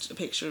just a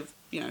picture of,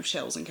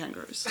 shells and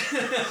kangaroos?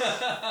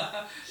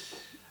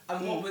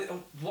 And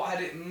what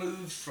had it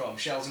moved from?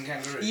 Shells and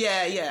kangaroos?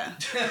 Yeah.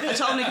 I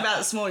told Nick about it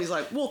this morning. He's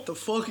like, what the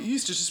fuck? It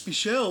used to just be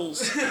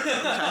shells.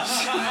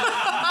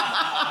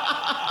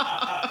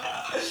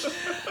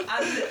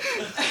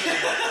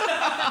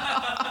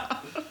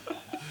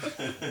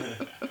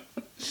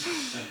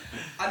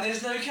 And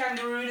there's no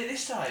kangaroo in it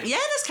this time? Yeah,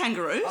 there's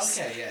kangaroos.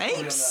 Okay, yeah. probably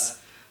on Heaps. the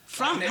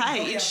front And then you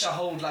probably have page, to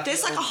hold, like,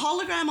 there's like a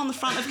hologram on the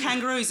front of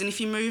kangaroos, and if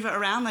you move it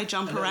around, they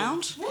jump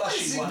around.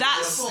 Plushy one.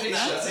 That's-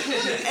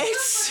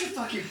 It's It's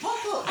fucking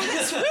pop-up.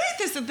 it's weird.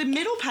 There's the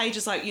middle page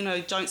is like, you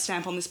know, don't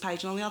stamp on this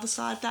page, and on the other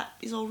side, that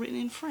is all written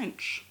in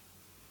French.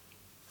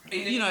 You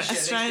know, Indonesia, they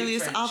speak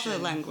Australia's French other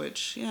and-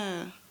 language.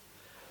 Yeah,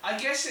 I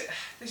guess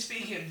they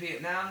speak it in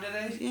Vietnam, do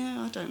they?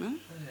 yeah. I don't know.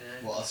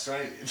 What,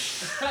 Australian?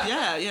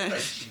 Yeah, yeah,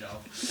 You know.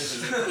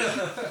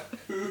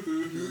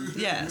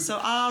 yeah. So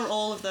are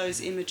all of those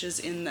images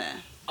in there?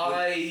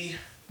 No, do you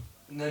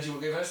want to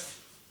go first?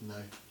 No.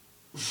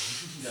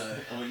 No.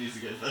 I want you to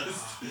go first.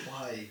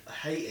 Why? I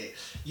hate it.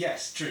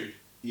 Yes, true.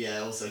 Yeah,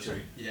 also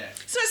true. Yeah.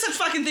 So it's a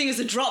fucking thing as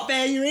a drop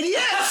bear, you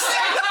idiots!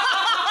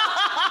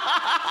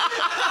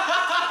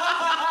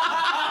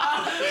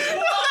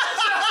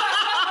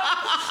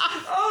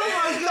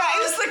 That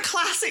is the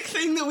classic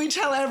thing that we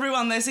tell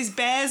everyone. There's these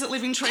bears that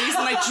live in trees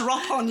and they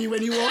drop on you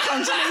when you walk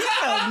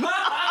underneath them.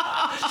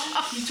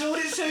 You told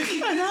it so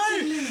convincingly. I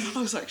know.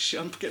 I was like, shit,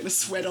 I'm getting a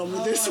sweat on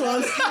with this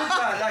one.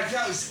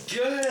 That was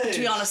good. To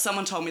be honest,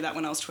 someone told me that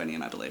when I was 20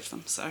 and I believed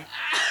them, so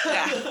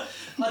yeah.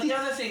 Are the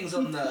other things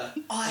on the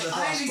I only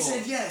passport?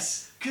 said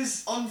yes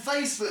because on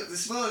Facebook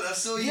this morning I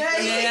saw you. Yeah,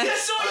 Yeah.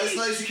 I was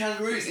loads of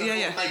kangaroos. And Yeah, I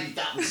yeah. thought maybe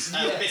that was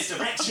Yeah.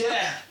 misdirection.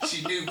 Yeah.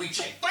 She knew we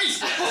checked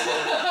Facebook.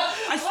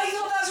 I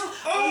thought that's what.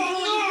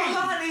 Oh, you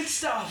planted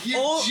stuff. You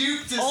all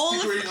duped us all to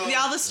of green the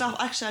other stuff,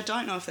 actually, I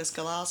don't know if there's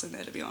galahs in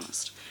there, to be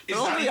honest. But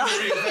all the that other...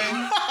 the real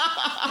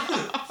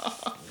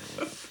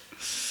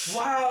thing?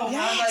 Wow,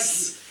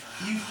 Yes.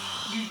 man,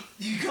 like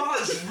you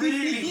guys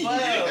really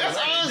well.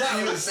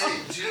 That was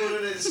it. Do you want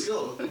to know the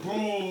score?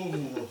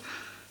 Ooh.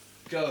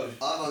 Go.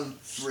 I'm on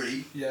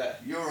 3. Yeah.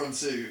 You're on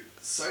 2.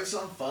 Soph's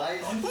on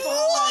 5.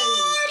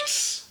 What?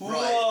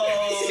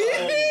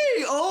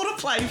 Right. All to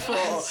play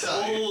for. So,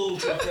 All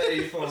to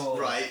pay for.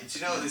 right. Do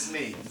you know what this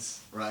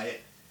means? Right.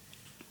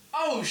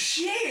 Oh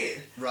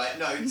shit! Right.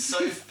 No.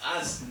 Soph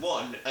has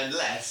 1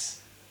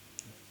 unless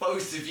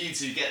both of you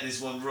two get this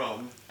one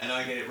wrong and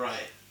I get it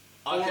right.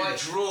 I All can right.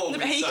 draw. No, with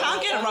but he Soph.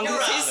 can't get it wrong. You're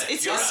out of It's it.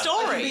 his You're out of it.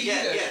 story.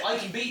 Yeah, yeah. I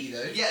can beat you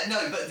though. Yeah,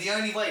 no, but the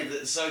only way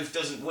that Soph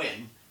doesn't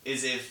win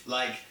is if,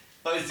 like,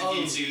 both of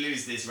you two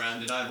lose this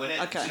round and I win it.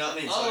 Okay. Do you know what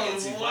I mean? So I get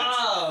 2 points.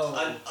 wow!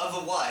 And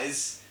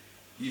otherwise,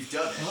 you've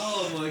done it.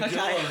 Oh my Okay,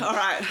 god! all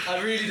right. I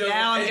really don't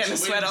Now want I'm Ed getting to a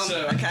sweat win, on.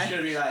 so Okay. I'm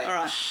gonna be like, All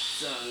right.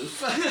 so.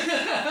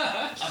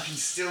 I can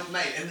still,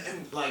 mate,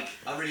 and like,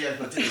 I really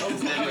hope I did. Oh,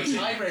 because we then have a we can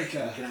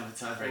tiebreaker. have a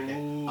tiebreaker.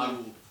 Ooh. I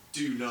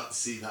do not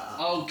see that up.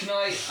 Oh, can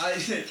I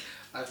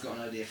I've got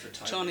an idea for a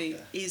tiebreaker. Johnny,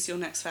 is your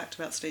next fact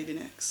about Stevie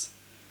Nicks?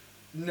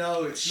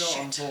 No, it's not,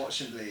 Shit.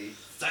 unfortunately.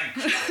 Thank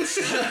Christ.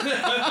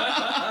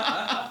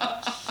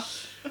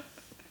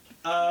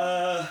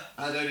 I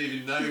don't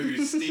even know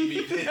who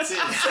Stevie Pitts is.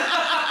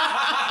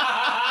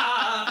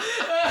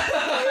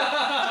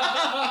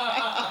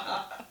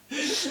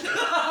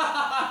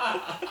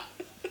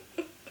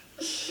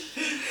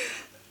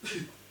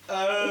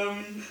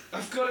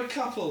 I've got a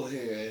couple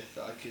here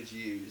that I could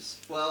use.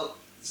 Well,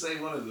 say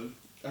one of them.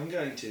 I'm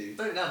going to.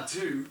 Don't have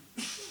 2.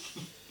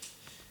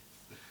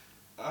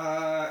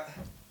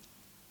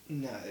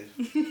 No.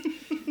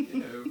 You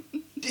know.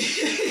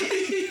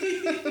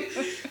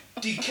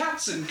 Die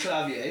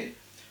Katzenklavier,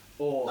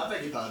 or I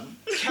beg your pardon.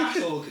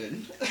 cat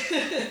organ.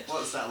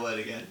 What's that word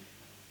again?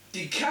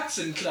 Die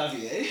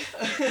Katzenklavier,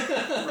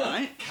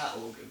 Right. Cat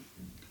organ.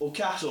 or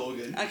cat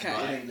organ Okay.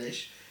 in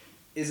English,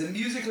 is a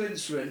musical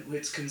instrument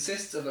which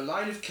consists of a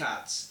line of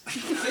cats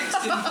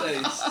fixed in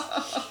place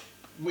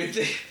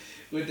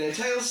with their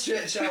tails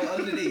stretched out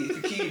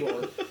underneath the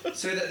keyboard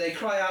so that they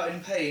cry out in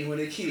pain when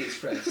a key is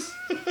pressed.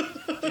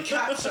 The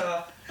cats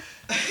are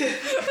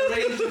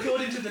arranged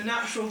according to the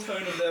natural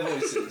tone of their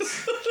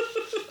voices.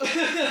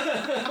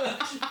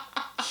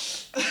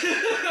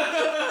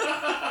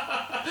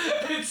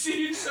 It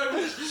seems so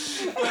much.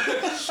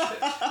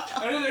 I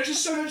don't know, they're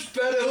just so much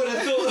better when I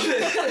thought of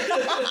it.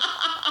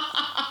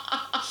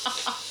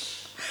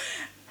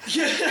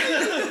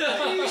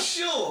 Are you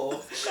sure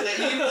that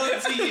you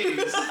want to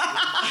use?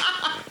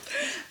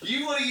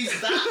 You want to use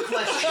that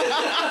question?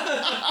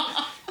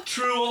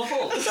 True or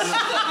false?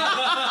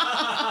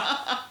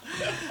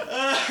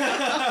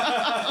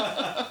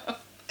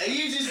 Are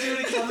you just doing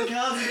a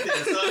kamikaze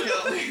thing so I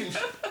can't win?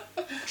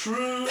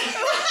 True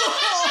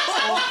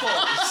or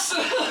false?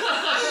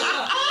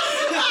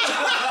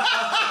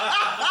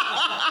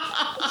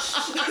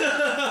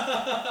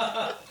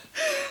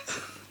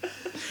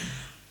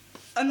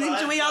 And then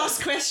do we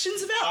ask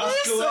questions about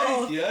Ask this? away,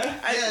 Or yeah?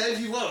 Yeah, if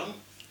you want.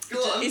 Go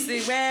on. is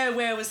the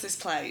where was this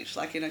played?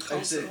 Like in a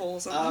concert hall or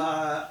something?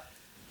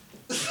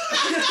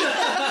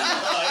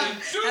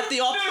 At the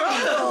opera?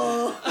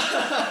 Or...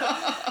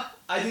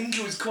 I think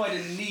it was quite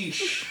a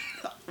niche.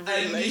 A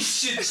Really?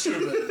 niche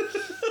instrument.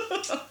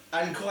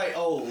 And quite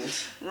old.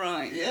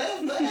 Right. Yeah,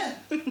 there.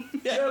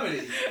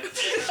 Germany.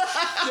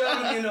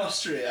 Germany and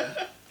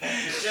Austria.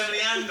 Germany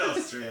and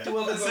Austria.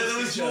 Well, so there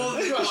was more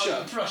than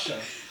Prussia.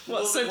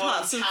 What, so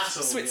parts of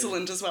castle,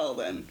 Switzerland as well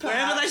then?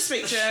 Wherever they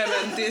speak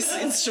German, this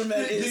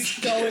instrument is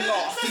going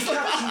off. The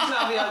Captain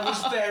Clavier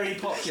was very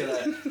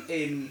popular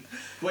in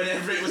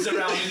whenever it was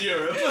around in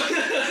Europe.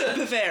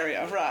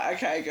 Bavaria, right,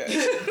 okay, good.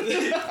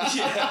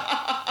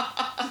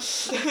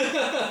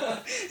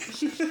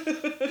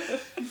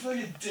 You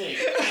fucking dick.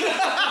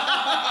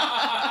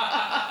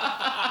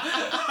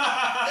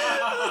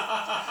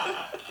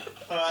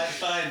 Alright,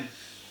 fine.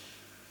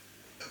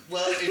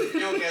 Well, if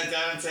you're going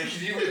down, I'm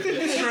taking you with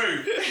me.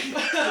 True.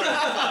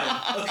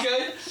 Fine.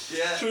 Okay.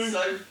 Yeah, True.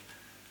 so...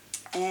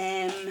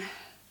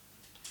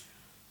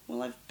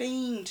 Well, I've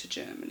been to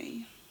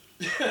Germany.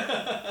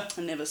 I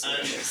never saw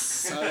this,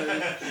 so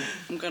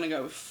I'm going to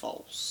go with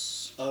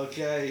false.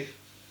 Okay.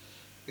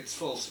 It's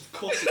false. Of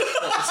course it's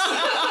false.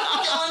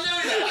 I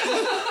know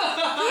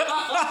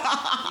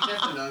that. You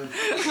never know.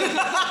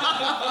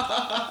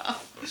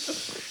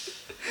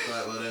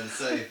 Right, well then,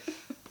 so...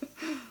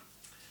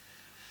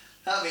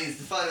 That means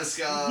the final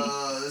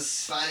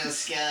scores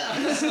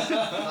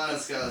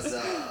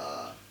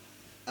are...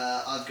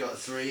 I've got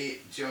 3,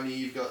 Johnny,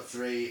 you've got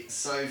 3,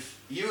 Soph,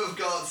 you have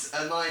got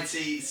a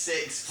mighty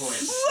 6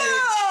 points.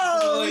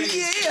 Whoa!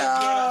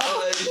 Yeah!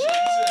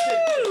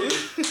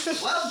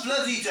 Well,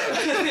 bloody done.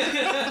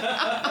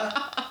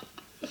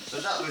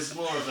 But that was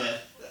more of a...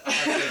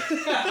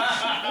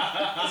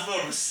 That's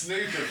more of a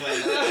snooker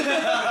play.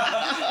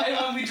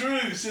 Everyone we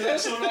drew, so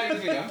that's alright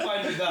with me. I'm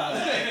fine with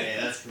that. Okay,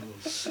 that's cool.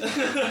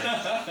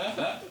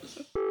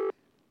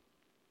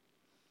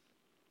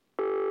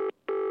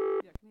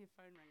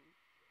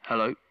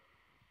 Hello?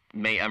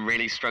 Mate, I'm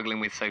really struggling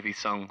with Sophie's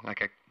song.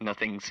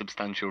 Nothing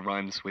substantial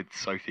rhymes with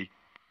Sophie.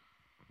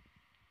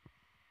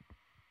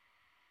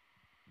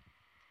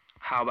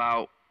 How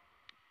about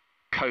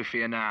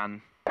Kofi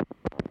Annan?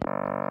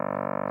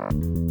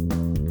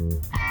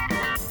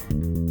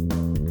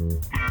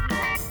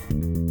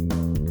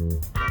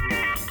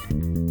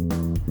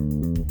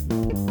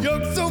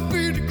 Young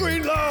Sophie the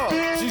Greenlaw,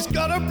 she's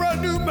got a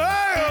brand new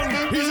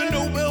man. He's a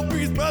Nobel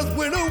Peace Prize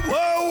winner.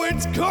 Whoa,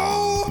 it's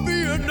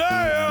Kofi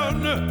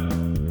Annan.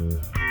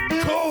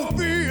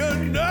 Kofi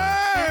Annan.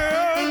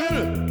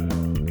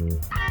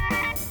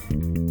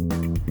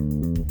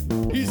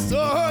 He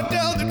saw her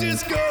down the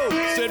disco,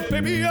 said,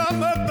 baby,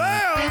 I'm a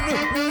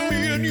band.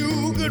 Me and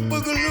you could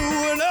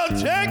boogaloo, and I'll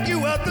take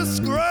you out the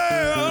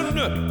Strand.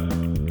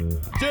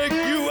 Take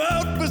you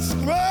out the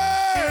Strand.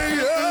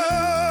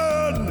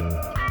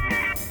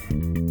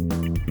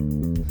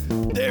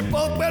 They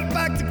both went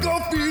back to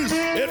Kofi's.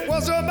 It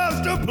was a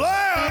master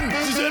plan.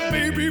 She said,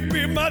 baby,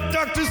 be my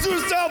Dr.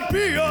 Seuss, I'll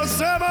be your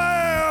Sam.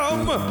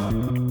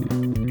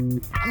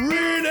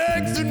 Green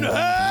eggs and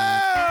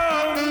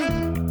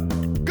ham.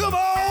 Come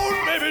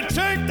on, baby,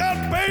 take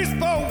that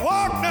baseball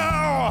walk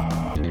now.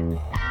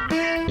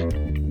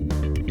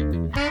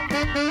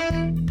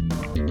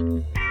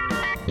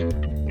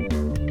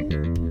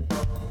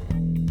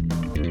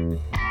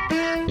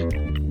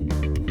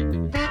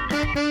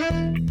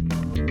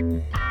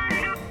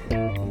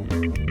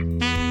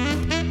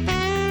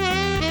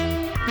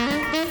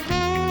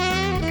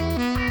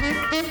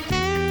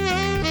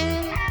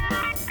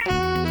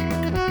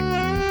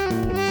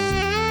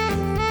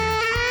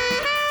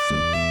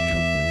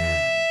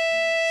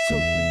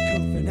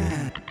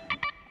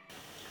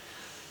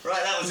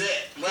 Right, that was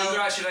it. Well,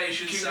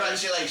 Congratulations.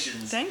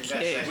 congratulations. Thank you.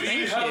 Congratulations. We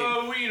Thank have you.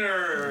 a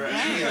wiener.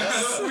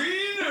 Yes. A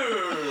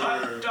wiener.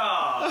 Hot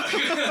dog.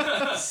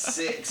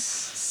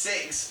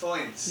 6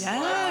 points. Yeah,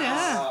 Wow.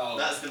 yeah. Wow.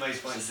 That's the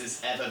most points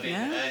that's ever been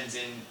Yeah. earned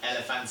in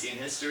Elephantian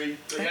history.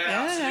 Yeah, Yeah,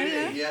 absolutely.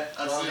 yeah. Yeah,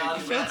 absolutely. Well done.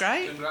 I feel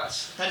great.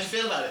 Congrats. How do you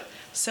feel about it?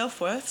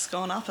 Self-worth's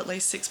gone up at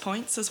least 6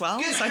 points as well,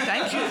 Good. so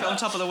thank you. On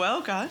top of the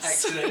world, guys.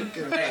 Excellent.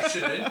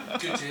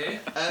 Excellent. Good to hear.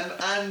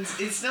 And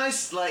it's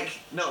nice, like,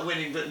 not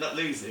winning but not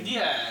losing.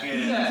 Yeah.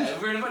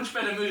 We're in a much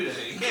better mood, I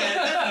think. Yeah,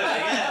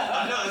 definitely, yeah.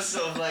 I'm not as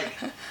sort of like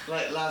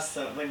last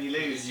time when you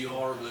lose. You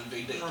horrible and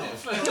vindictive.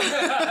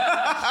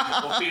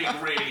 Oh. Or feeling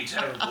really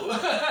terrible.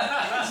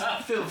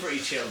 I feel pretty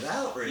chilled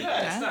out, really.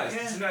 Yeah, it's nice.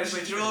 Yeah, It's a nice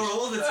way to withdraw finish.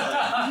 all the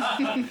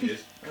time. Good.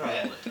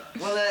 Right.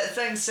 Well,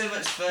 thanks so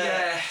much for...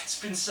 Yeah, it's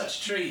been such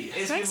a treat.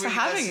 It's Thanks been for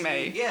really having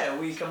nice me. to- Yeah,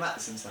 will you come back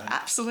sometime?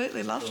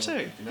 Absolutely love Cool.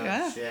 to. Nice,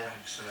 Yeah. yeah.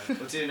 Excellent.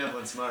 We'll do another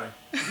one tomorrow.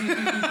 I've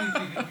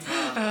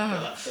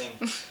got that thing.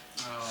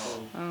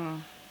 Oh. Oh.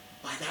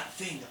 By that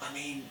thing, I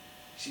mean,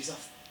 she's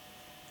off.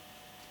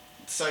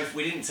 So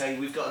we didn't say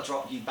we've got to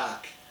drop you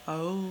back.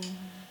 Oh.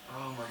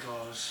 Oh my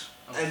gosh.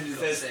 Oh, And for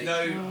God's there's sake.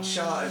 no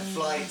chartered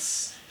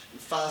flights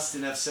fast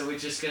enough, so we're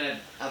just gonna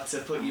have to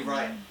put you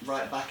right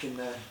back in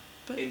the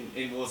But-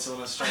 in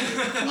Waterloo,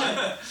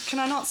 Australia. Can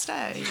I not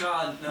stay? You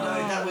can't, no.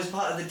 No, that was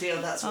part of the deal.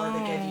 That's why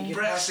they gave you your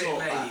Brexit, passport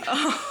mate.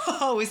 back.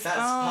 Oh, is That's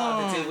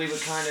part of the deal. We were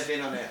kind of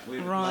in on it.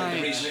 Like, Right.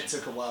 the reason it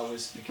took a while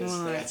was because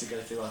they Right. had to go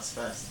through us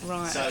first.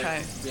 Right, So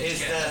okay. here's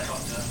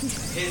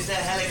the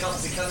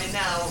helicopter coming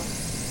now.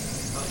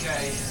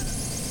 Okay.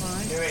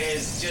 Right. Here it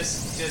is.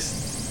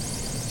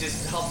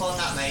 Just hop on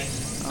that, mate.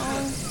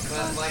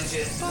 Well, mind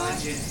you.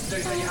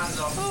 Don't cut your hands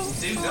off.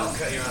 Do not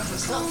cut your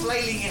hands. Stop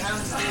flailing your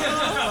hands.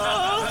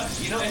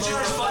 You're not It's Laura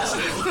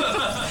irresponsible.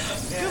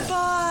 Yeah.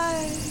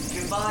 Goodbye.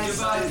 Goodbye,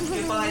 Soph.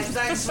 Goodbye.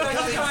 Thanks for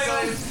coming,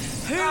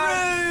 Soph.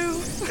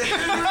 Hooroo.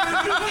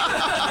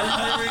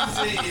 Hooroo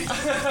indeed.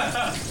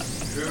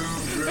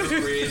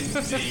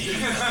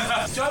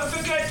 Don't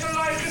forget to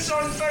like us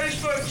on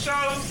Facebook, so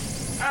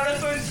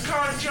elephants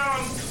can't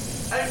jump.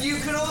 And you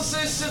can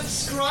also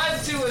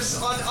subscribe to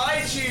us on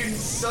iTunes,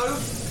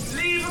 Soph.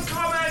 Leave a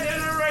comment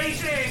and a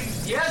rating.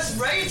 Yes,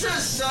 rate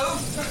us,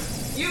 Soph.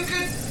 You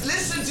could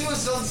listen to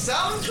us on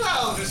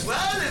SoundCloud as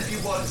well if you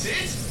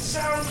wanted.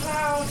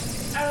 SoundCloud,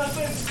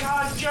 elephants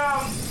can't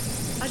jump.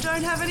 I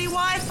don't have any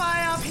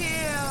Wi-Fi up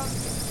here.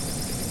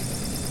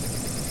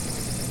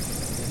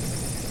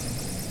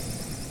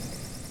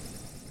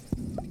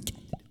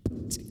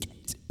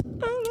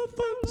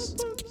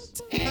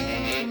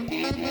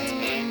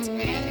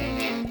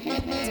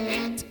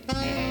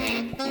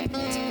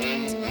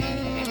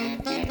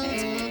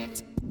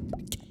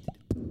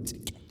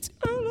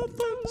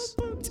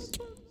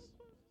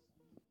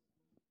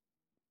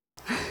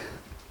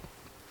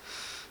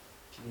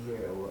 Can you hear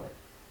it or what?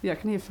 Yeah, I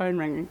can hear phone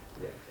ringing.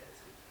 Yeah.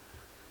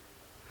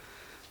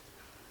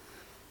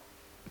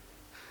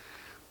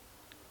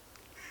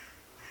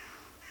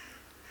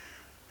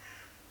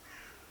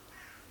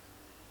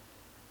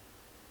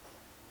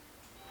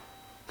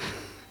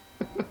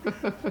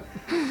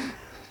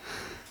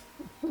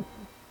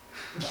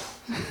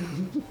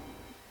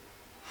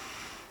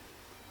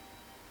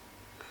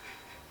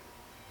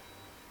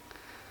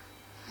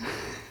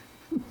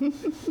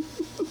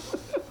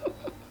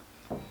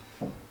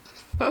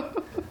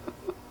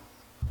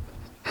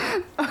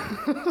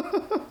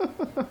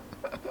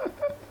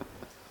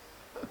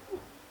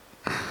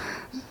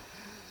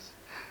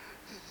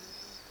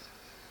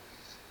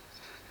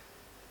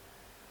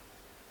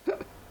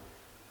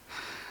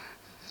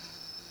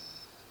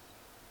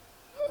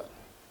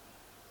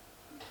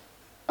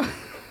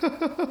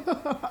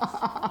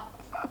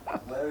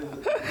 Where is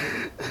it? I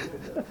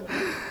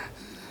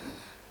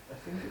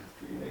think it's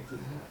green eggs,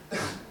 isn't it?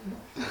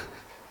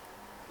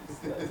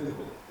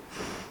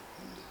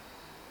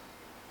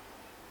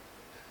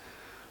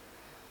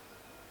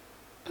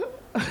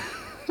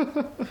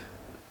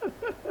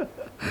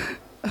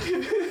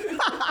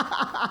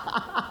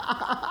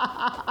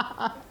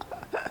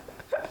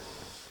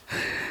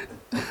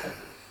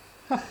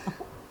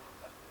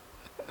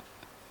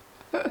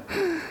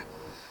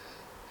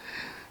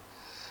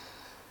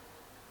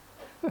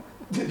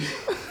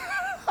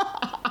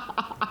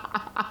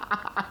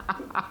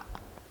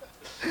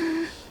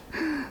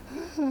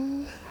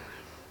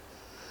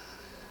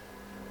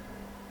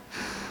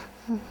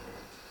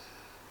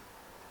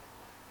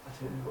 I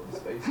don't know what the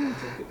space will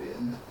take at the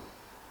end.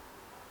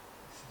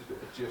 This is a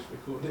bit of just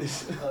recorded.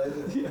 Oh, is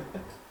it? Yeah.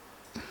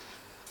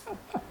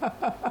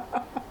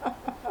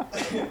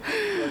 What do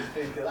you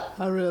think of that?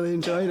 I really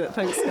enjoyed it.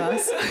 Thanks,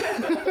 guys.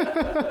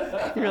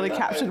 You really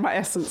captured my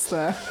essence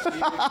there. You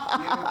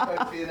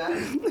Kofi and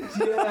Anne?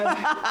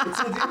 Yeah, it's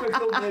a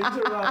difficult name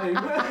to rhyme.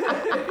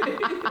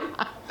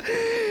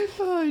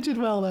 Oh, you did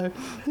well, though.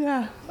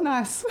 Yeah,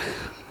 nice.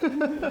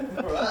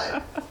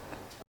 Right.